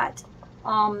of that.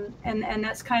 And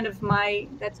that's kind of my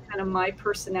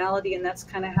personality, and that's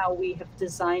kind of how we have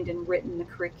designed and written the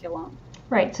curriculum.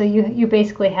 Right. So you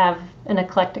basically have an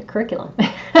eclectic curriculum.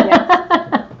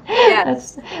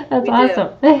 Yes. That's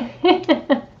awesome.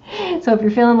 So if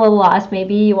you're feeling a little lost,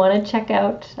 maybe you want to check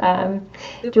out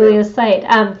Julia's site.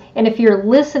 And if you're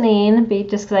listening,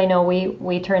 just because I know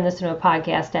we turn this into a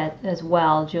podcast as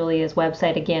well, Julia's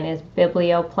website again is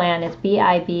BiblioPlan. It's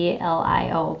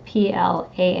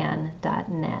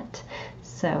BiblioPlan.net.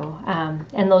 So,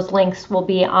 and those links will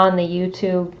be on the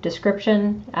YouTube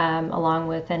description, along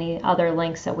with any other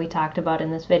links that we talked about in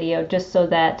this video, just so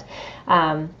that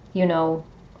you know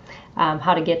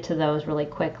how to get to those really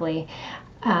quickly.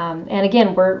 And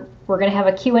again, we're going to have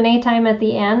a Q&A time at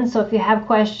the end, so if you have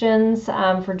questions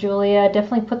for Julia,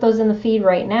 definitely put those in the feed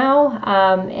right now,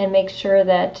 and make sure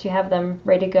that you have them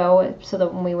ready to go, so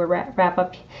that when we wrap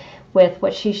up with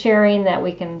what she's sharing, that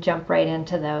we can jump right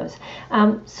into those.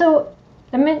 So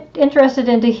I'm interested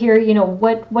in to hear,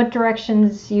 what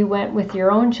directions you went with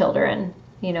your own children,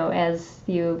 as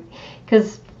you,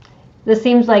 because this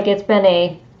seems like it's been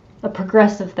a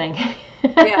progressive thing.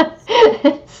 Yeah.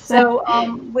 So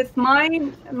with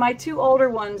my two older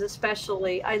ones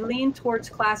especially, I leaned towards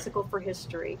classical for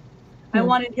history. I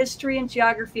wanted history and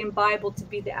geography and Bible to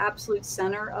be the absolute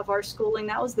center of our schooling.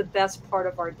 That was the best part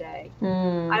of our day.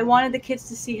 I wanted the kids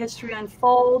to see history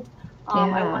unfold.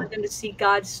 I wanted them to see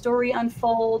God's story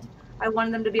unfold. I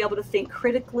wanted them to be able to think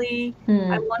critically.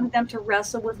 I wanted them to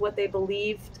wrestle with what they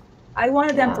believed. I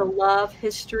wanted them to love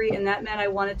history, and that meant I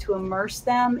wanted to immerse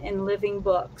them in living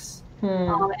books.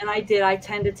 And I did. I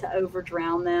tended to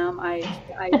overdrown them. I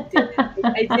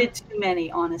did too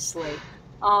many, honestly.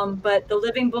 But the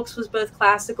living books was both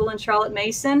classical and Charlotte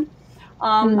Mason.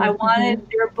 I wanted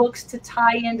their books to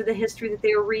tie into the history that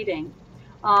they were reading,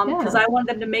 because I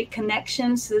wanted them to make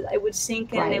connections so that it would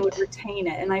sink in and they would retain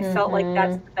it. And I felt like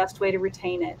that's the best way to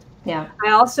retain it. Yeah. I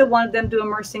also wanted them to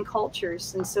immerse in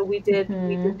cultures, and so we did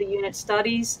the unit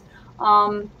studies.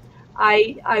 I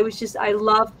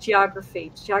loved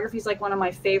geography. Geography is like one of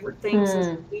my favorite things.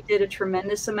 We did a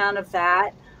tremendous amount of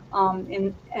that.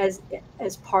 And as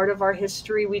part of our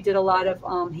history, we did a lot of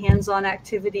hands-on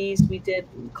activities. We did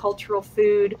cultural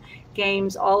food,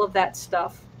 games, all of that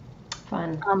stuff.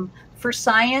 Fun. For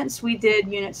science, we did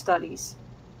unit studies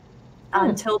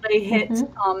until they hit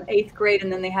 8th grade,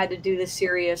 and then they had to do the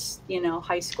serious,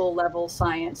 high school level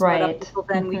science. Right. But up until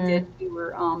then, we did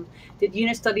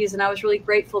unit studies, and I was really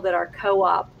grateful that our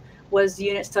co-op was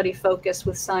unit study focused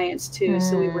with science too,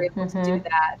 so we were able to do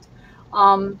that.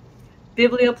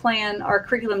 BiblioPlan, our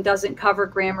curriculum doesn't cover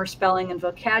grammar, spelling, and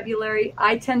vocabulary.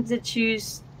 I tend to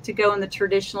choose to go in the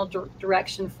traditional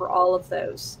direction for all of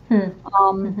those.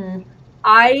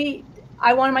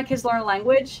 I wanted my kids to learn a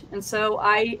language, and so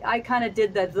I kind of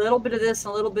did that little bit of this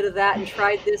and a little bit of that, and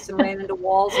tried this and ran into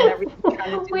walls and everything.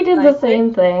 Trying to do we did the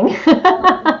same thing.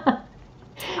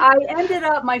 I ended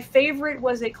up, my favorite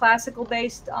was a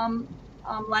classical-based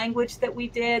language that we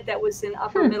did that was in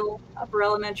upper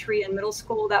elementary and middle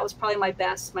school. That was probably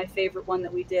my favorite one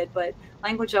that we did, but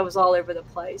language, I was all over the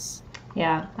place.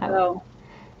 Yeah. So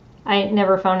I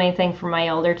never found anything for my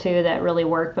older two that really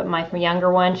worked, but my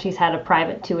younger one, she's had a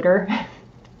private tutor,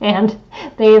 and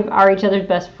they are each other's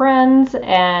best friends,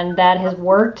 and that has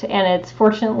worked, and it's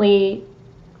fortunately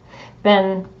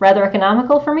been rather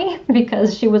economical for me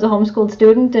because she was a homeschooled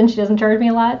student and she doesn't charge me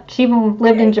a lot. She even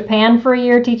lived in Japan for a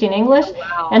year teaching English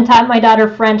and taught my daughter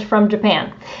French from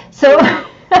Japan. So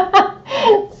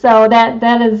so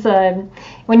that is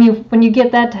when you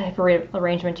get that type of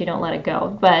arrangement, you don't let it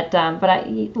go. But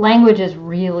language is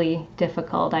really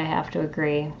difficult, I have to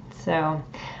agree. So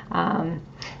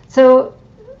so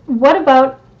what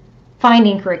about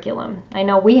finding curriculum? I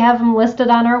know we have them listed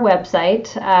on our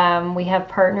website. We have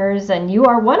partners, and you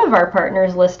are one of our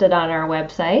partners listed on our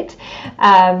website.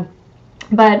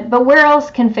 But where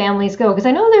else can families go? Because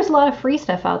I know there's a lot of free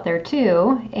stuff out there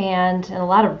too, and a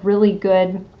lot of really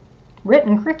good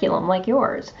written curriculum like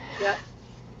yours. Yep.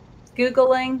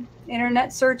 Googling,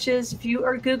 internet searches. If you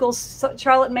Google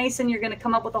Charlotte Mason, you're going to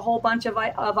come up with a whole bunch of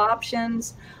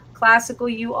options. Classical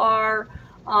UR.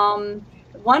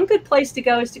 One good place to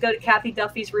go is to go to Kathy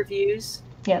Duffy's reviews.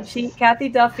 Yes. Kathy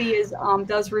Duffy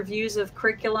does reviews of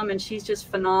curriculum, and she's just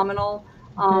phenomenal.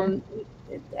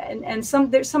 And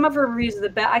some of her reviews are the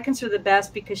best. I consider the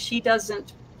best because she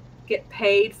doesn't get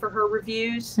paid for her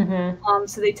reviews,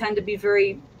 so they tend to be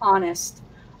very honest.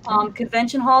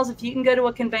 Convention halls, if you can go to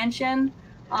a convention,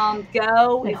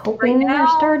 go. I'm hoping they're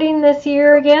starting this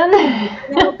year again.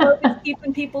 COVID's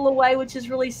keeping people away, which is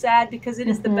really sad because it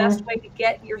is the best way to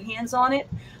get your hands on it.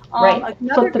 Right.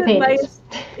 Another good way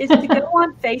is to go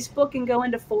on Facebook and go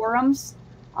into forums.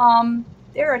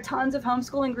 There are tons of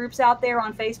homeschooling groups out there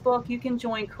on Facebook. You can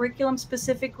join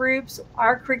curriculum-specific groups.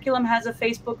 Our curriculum has a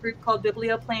Facebook group called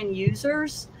BiblioPlan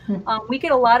Users. We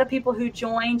get a lot of people who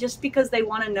join just because they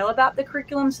want to know about the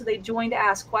curriculum, so they join to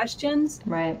ask questions.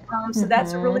 Right. So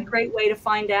that's a really great way to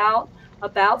find out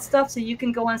about stuff. So you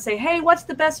can go on and say, hey, what's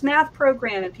the best math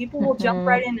program? And people will jump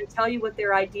right in and tell you what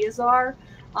their ideas are.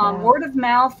 Word of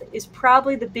mouth is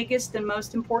probably the biggest and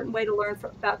most important way to learn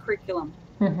about curriculum.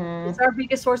 It's our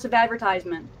biggest source of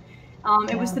advertisement.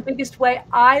 It was the biggest way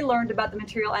I learned about the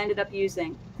material I ended up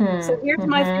using. So here's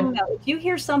my thing though. If you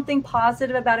hear something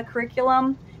positive about a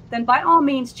curriculum, then by all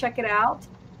means check it out.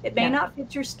 It may not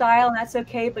fit your style, and that's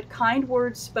okay, but kind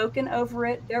words spoken over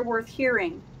it, they're worth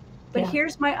hearing. But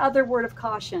here's my other word of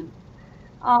caution.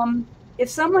 If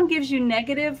someone gives you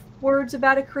negative words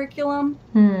about a curriculum,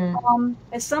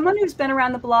 as someone who's been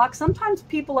around the block, sometimes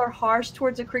people are harsh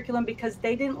towards a curriculum because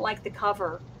they didn't like the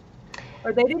cover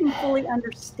or they didn't fully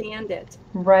understand it.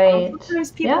 Right.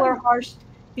 Sometimes people are harsh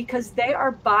because they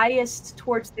are biased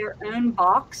towards their own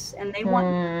box and they want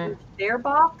to use their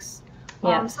box.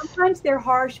 Sometimes they're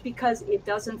harsh because it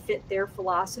doesn't fit their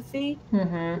philosophy.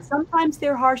 Sometimes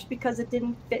they're harsh because it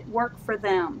didn't work for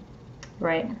them.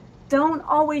 Right. Don't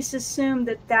always assume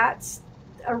that that's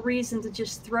a reason to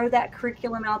just throw that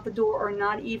curriculum out the door or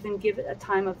not even give it a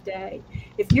time of day.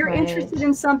 If you're interested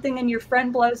in something and your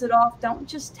friend blows it off, don't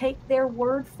just take their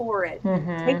word for it.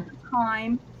 Take the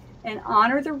time and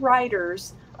honor the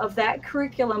writers of that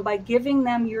curriculum by giving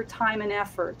them your time and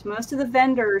effort. Most of the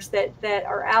vendors that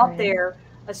are out there,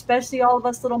 especially all of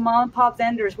us little mom and pop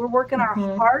vendors, we're working our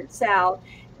hearts out.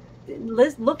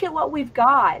 Look at what we've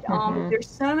got. There's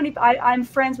so many. I'm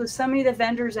friends with so many of the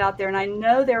vendors out there, and I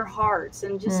know their hearts.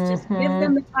 And just give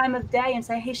them the time of day and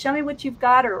say, "Hey, show me what you've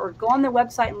got," or go on their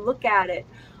website and look at it.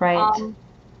 Right.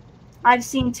 I've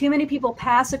seen too many people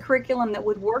pass a curriculum that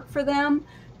would work for them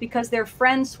because their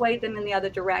friends swayed them in the other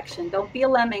direction. Don't be a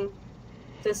lemming.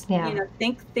 Just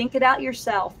think it out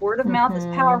yourself. Word of mouth is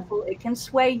powerful. It can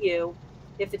sway you.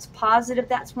 If it's positive,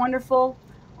 that's wonderful.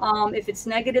 If it's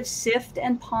negative, sift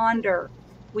and ponder.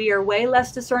 We are way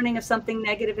less discerning if something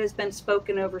negative has been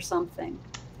spoken over something.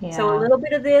 So a little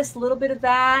bit of this, a little bit of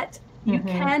that. You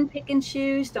can pick and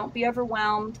choose. Don't be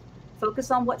overwhelmed.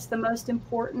 Focus on what's the most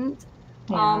important,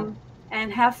 and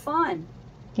have fun.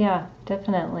 Yeah,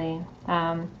 definitely.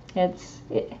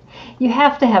 You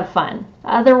have to have fun.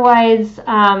 Otherwise,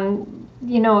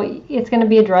 it's going to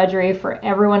be a drudgery for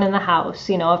everyone in the house.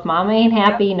 If mama ain't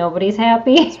happy, nobody's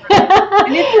happy.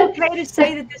 And it's okay to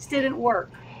say that this didn't work.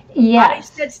 I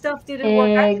said stuff didn't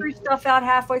work. I threw stuff out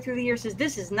halfway through the year, says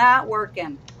this is not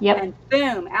working. And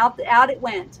boom, out it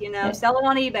went. Sell it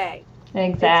on eBay.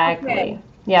 Exactly. Okay.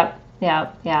 Yep.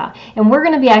 Yeah. And we're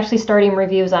going to be actually starting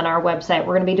reviews on our website.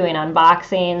 We're going to be doing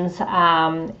unboxings,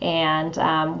 and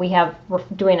we're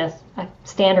doing a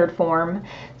standard form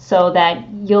so that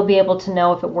you'll be able to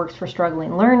know if it works for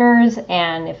struggling learners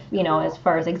and if, as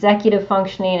far as executive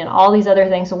functioning and all these other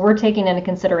things. So we're taking into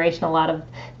consideration a lot of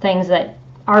things that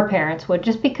our parents would,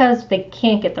 just because they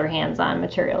can't get their hands on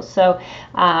materials. So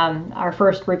our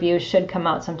first reviews should come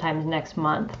out sometime next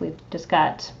month. We've just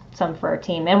got some for our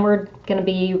team, and we're going to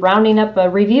be rounding up a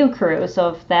review crew. So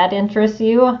if that interests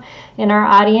you in our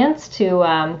audience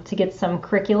to get some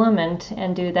curriculum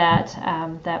and do that,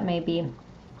 that may be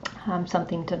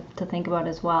something to think about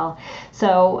as well.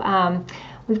 So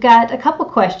we've got a couple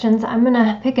questions. I'm going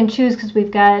to pick and choose because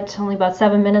we've got only about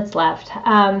 7 minutes left.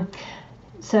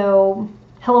 So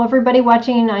hello everybody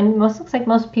watching. Looks like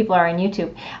most people are on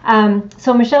YouTube.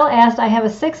 So Michelle asked, I have a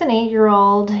 6 and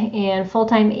 8-year-old in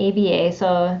full-time ABA,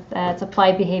 so that's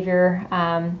applied behavior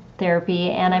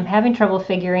therapy, and I'm having trouble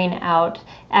figuring out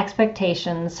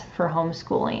expectations for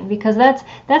homeschooling because that's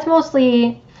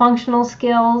mostly functional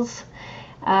skills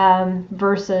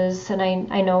versus, and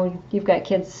I know you've got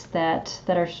kids that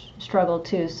are struggle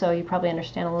too, so you probably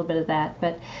understand a little bit of that,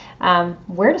 but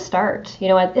where to start,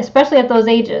 especially at those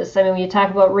ages. I mean, when you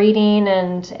talk about reading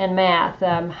and math,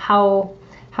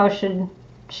 how should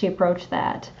she approach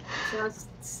that? Just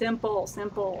simple.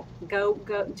 Go.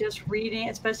 Just reading,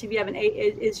 especially if you have an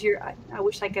 8. I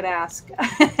wish I could ask.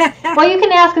 Well, you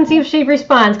can ask and see if she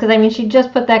responds, because I mean, she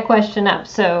just put that question up,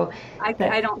 so.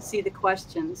 I don't see the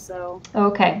question, so.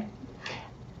 Okay.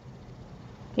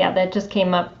 Yeah, that just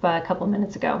came up a couple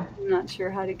minutes ago. I'm not sure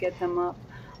how to get them up.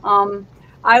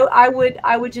 I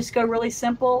would just go really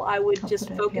simple. I would just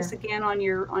focus again on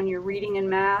your reading and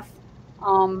math,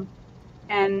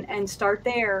 and start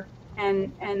there,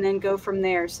 and then go from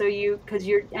there. So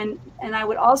and I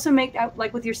would also make,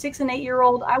 like with your 6 and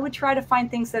 8-year-old, I would try to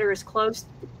find things that are as close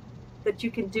that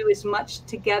you can do as much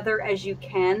together as you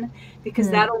can, because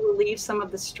that'll relieve some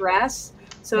of the stress.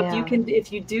 So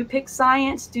if you do pick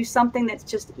science, do something that's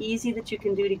just easy that you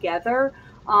can do together.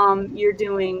 You're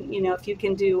doing, if you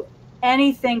can do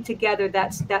anything together,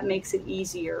 that makes it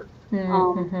easier.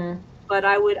 But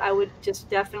I would just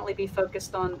definitely be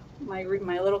focused on my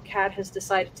little cat has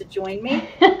decided to join me.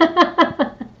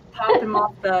 Pop him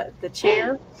off the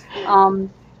chair.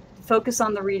 Focus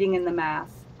on the reading and the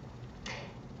math.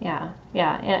 Yeah,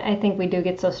 yeah. And I think we do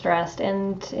get so stressed,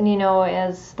 and you know,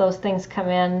 as those things come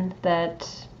in that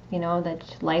you know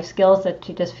that life skills that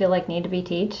you just feel like need to be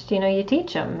taught, you know, you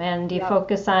teach them and you Yep.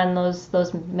 focus on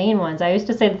those main ones. I used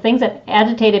to say the things that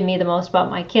agitated me the most about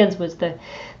my kids was the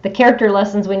character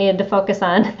lessons we needed to focus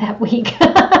on that week.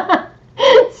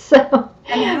 So,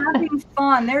 And having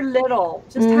fun. They're little.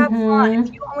 Just have fun. If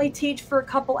mm-hmm. you only teach for a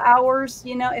couple hours,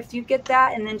 you know, if you get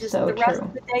that, and then just So the rest true.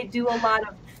 of the day do a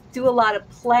lot of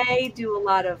play, do a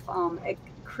lot of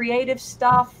creative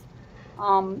stuff.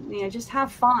 You know, just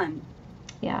have fun.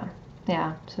 Yeah,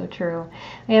 yeah, so true.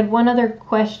 I had one other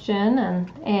question,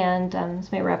 and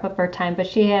this may wrap up our time, but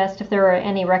she asked if there were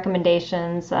any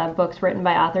recommendations, books written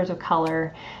by authors of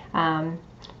color,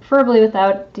 preferably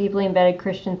without deeply embedded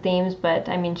Christian themes, but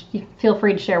I mean, feel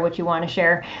free to share what you want to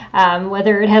share,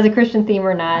 whether it has a Christian theme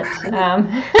or not.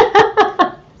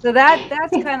 So that's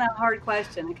kind of a hard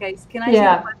question. Okay, can I say the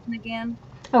Yeah. question again?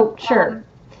 Oh, sure.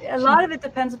 A lot of it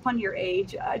depends upon your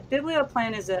age.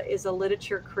 BiblioPlan is a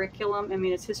literature curriculum. I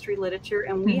mean, it's history literature,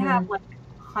 and we have Mm-hmm. like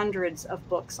hundreds of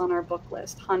books on our book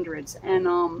list, hundreds. And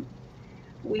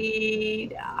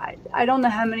I don't know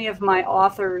how many of my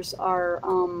authors are.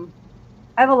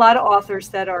 I have a lot of authors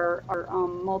that are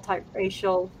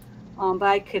multiracial, but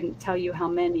I couldn't tell you how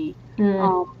many. Mm,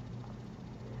 Um,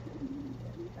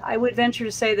 I would venture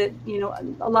to say that, you know,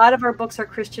 a lot of our books are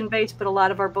Christian based, but a lot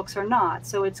of our books are not.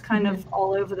 So it's kind mm-hmm. of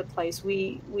all over the place.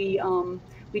 We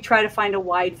try to find a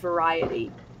wide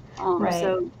variety. Right.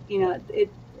 So you know,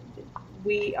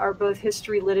 we are both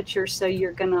history literature, so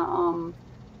you're gonna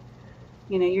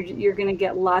you know, you're gonna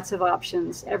get lots of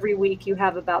options every week. You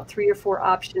have about 3 or 4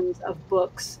 options of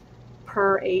books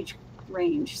per age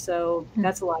range. So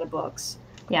that's a lot of books.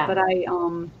 Yeah. But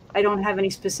I don't have any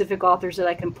specific authors that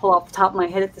I can pull off the top of my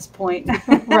head at this point.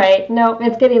 Right. No,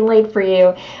 it's getting late for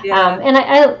you. Yeah. And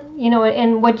you know,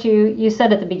 and what you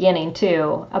said at the beginning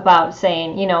too about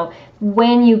saying, you know,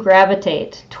 when you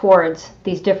gravitate towards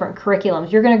these different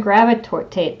curriculums, you're going to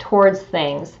gravitate towards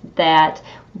things that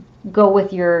go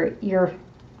with your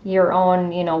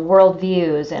own, you know,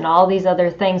 worldviews and all these other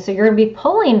things. So you're going to be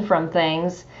pulling from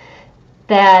things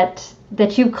that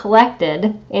you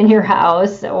collected in your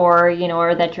house, or you know,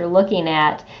 or that you're looking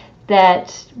at,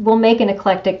 that will make an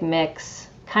eclectic mix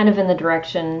kind of in the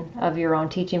direction of your own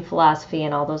teaching philosophy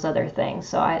and all those other things.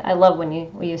 So I love when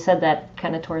you said that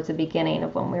kind of towards the beginning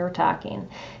of when we were talking,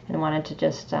 and wanted to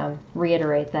just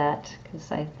reiterate that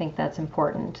because I think that's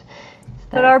important.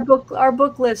 But That our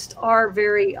book lists are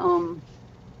very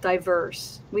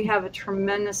diverse. We have a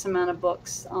tremendous amount of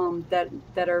books that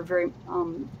are very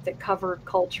that cover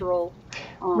cultural.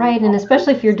 right, and All kinds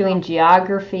especially if of you're stuff. doing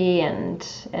geography and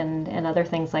other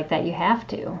things like that, you have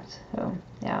to. So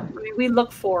yeah. I mean, we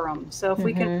look for them. So if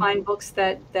we can Mhm. find books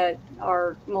that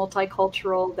are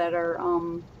multicultural, that are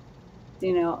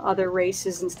you know, other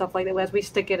races and stuff like that, as we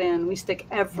stick it in, we stick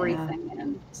Yeah. everything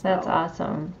in. That's So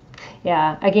awesome.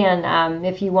 Yeah. Again,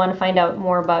 if you want to find out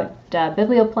more about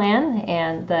BiblioPlan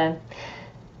and the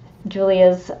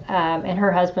Julia's and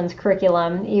her husband's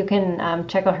curriculum, you can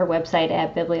check out her website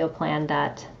at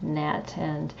biblioplan.net.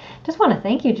 And just want to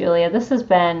thank you, Julia. This has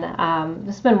been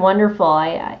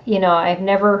wonderful. You know, I've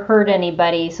never heard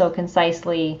anybody so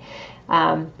concisely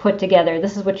put together.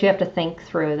 This is what you have to think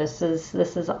through. This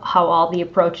is how all the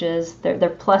approaches, their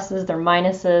pluses, their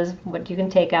minuses, what you can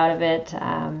take out of it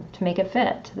to make it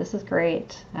fit. This is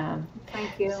great.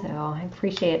 thank you. So I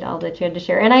appreciate all that you had to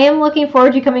share. And I am looking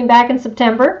forward to you coming back in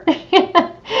September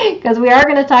because we are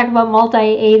going to talk about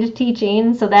multi-age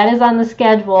teaching. So that is on the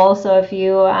schedule. So if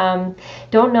you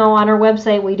don't know, on our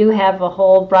website we do have a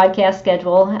whole broadcast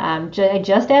schedule. I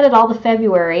just added all the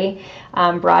February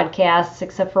broadcasts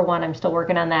except for one. I'm still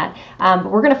working on that. But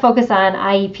we're going to focus on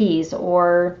IEPs,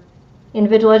 or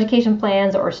individual education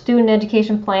plans, or student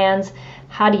education plans.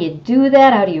 How do you do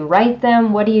that? How do you write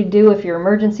them? What do you do if you're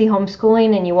emergency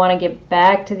homeschooling and you want to get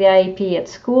back to the IEP at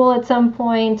school at some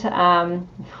point?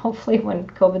 Hopefully when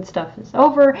COVID stuff is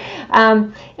over.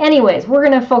 Anyways, we're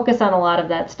going to focus on a lot of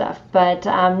that stuff. But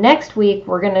next week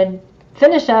we're going to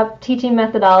finish up teaching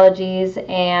methodologies,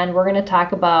 and we're going to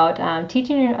talk about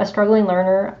teaching a struggling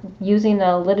learner using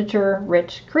a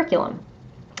literature-rich curriculum.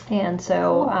 And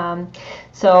so,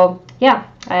 yeah,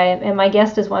 and my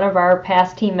guest is one of our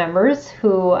past team members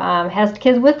who has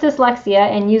kids with dyslexia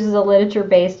and uses a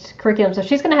literature-based curriculum. So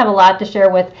she's going to have a lot to share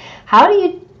with how do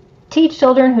you teach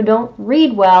children who don't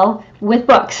read well with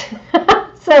books.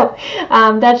 So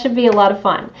that should be a lot of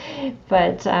fun.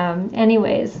 But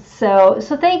anyways, so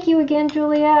thank you again,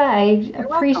 Julia. I You're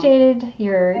welcome. appreciated I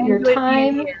your enjoyed being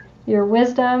time, here. your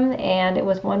wisdom, and it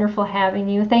was wonderful having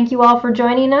you. Thank you all for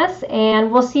joining us,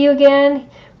 and we'll see you again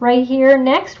right here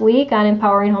next week on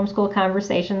Empowering Homeschool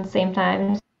Conversations, same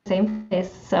time, same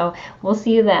place. So we'll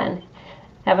see you then.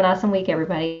 Have an awesome week,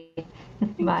 everybody.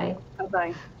 Bye.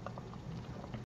 Bye-bye.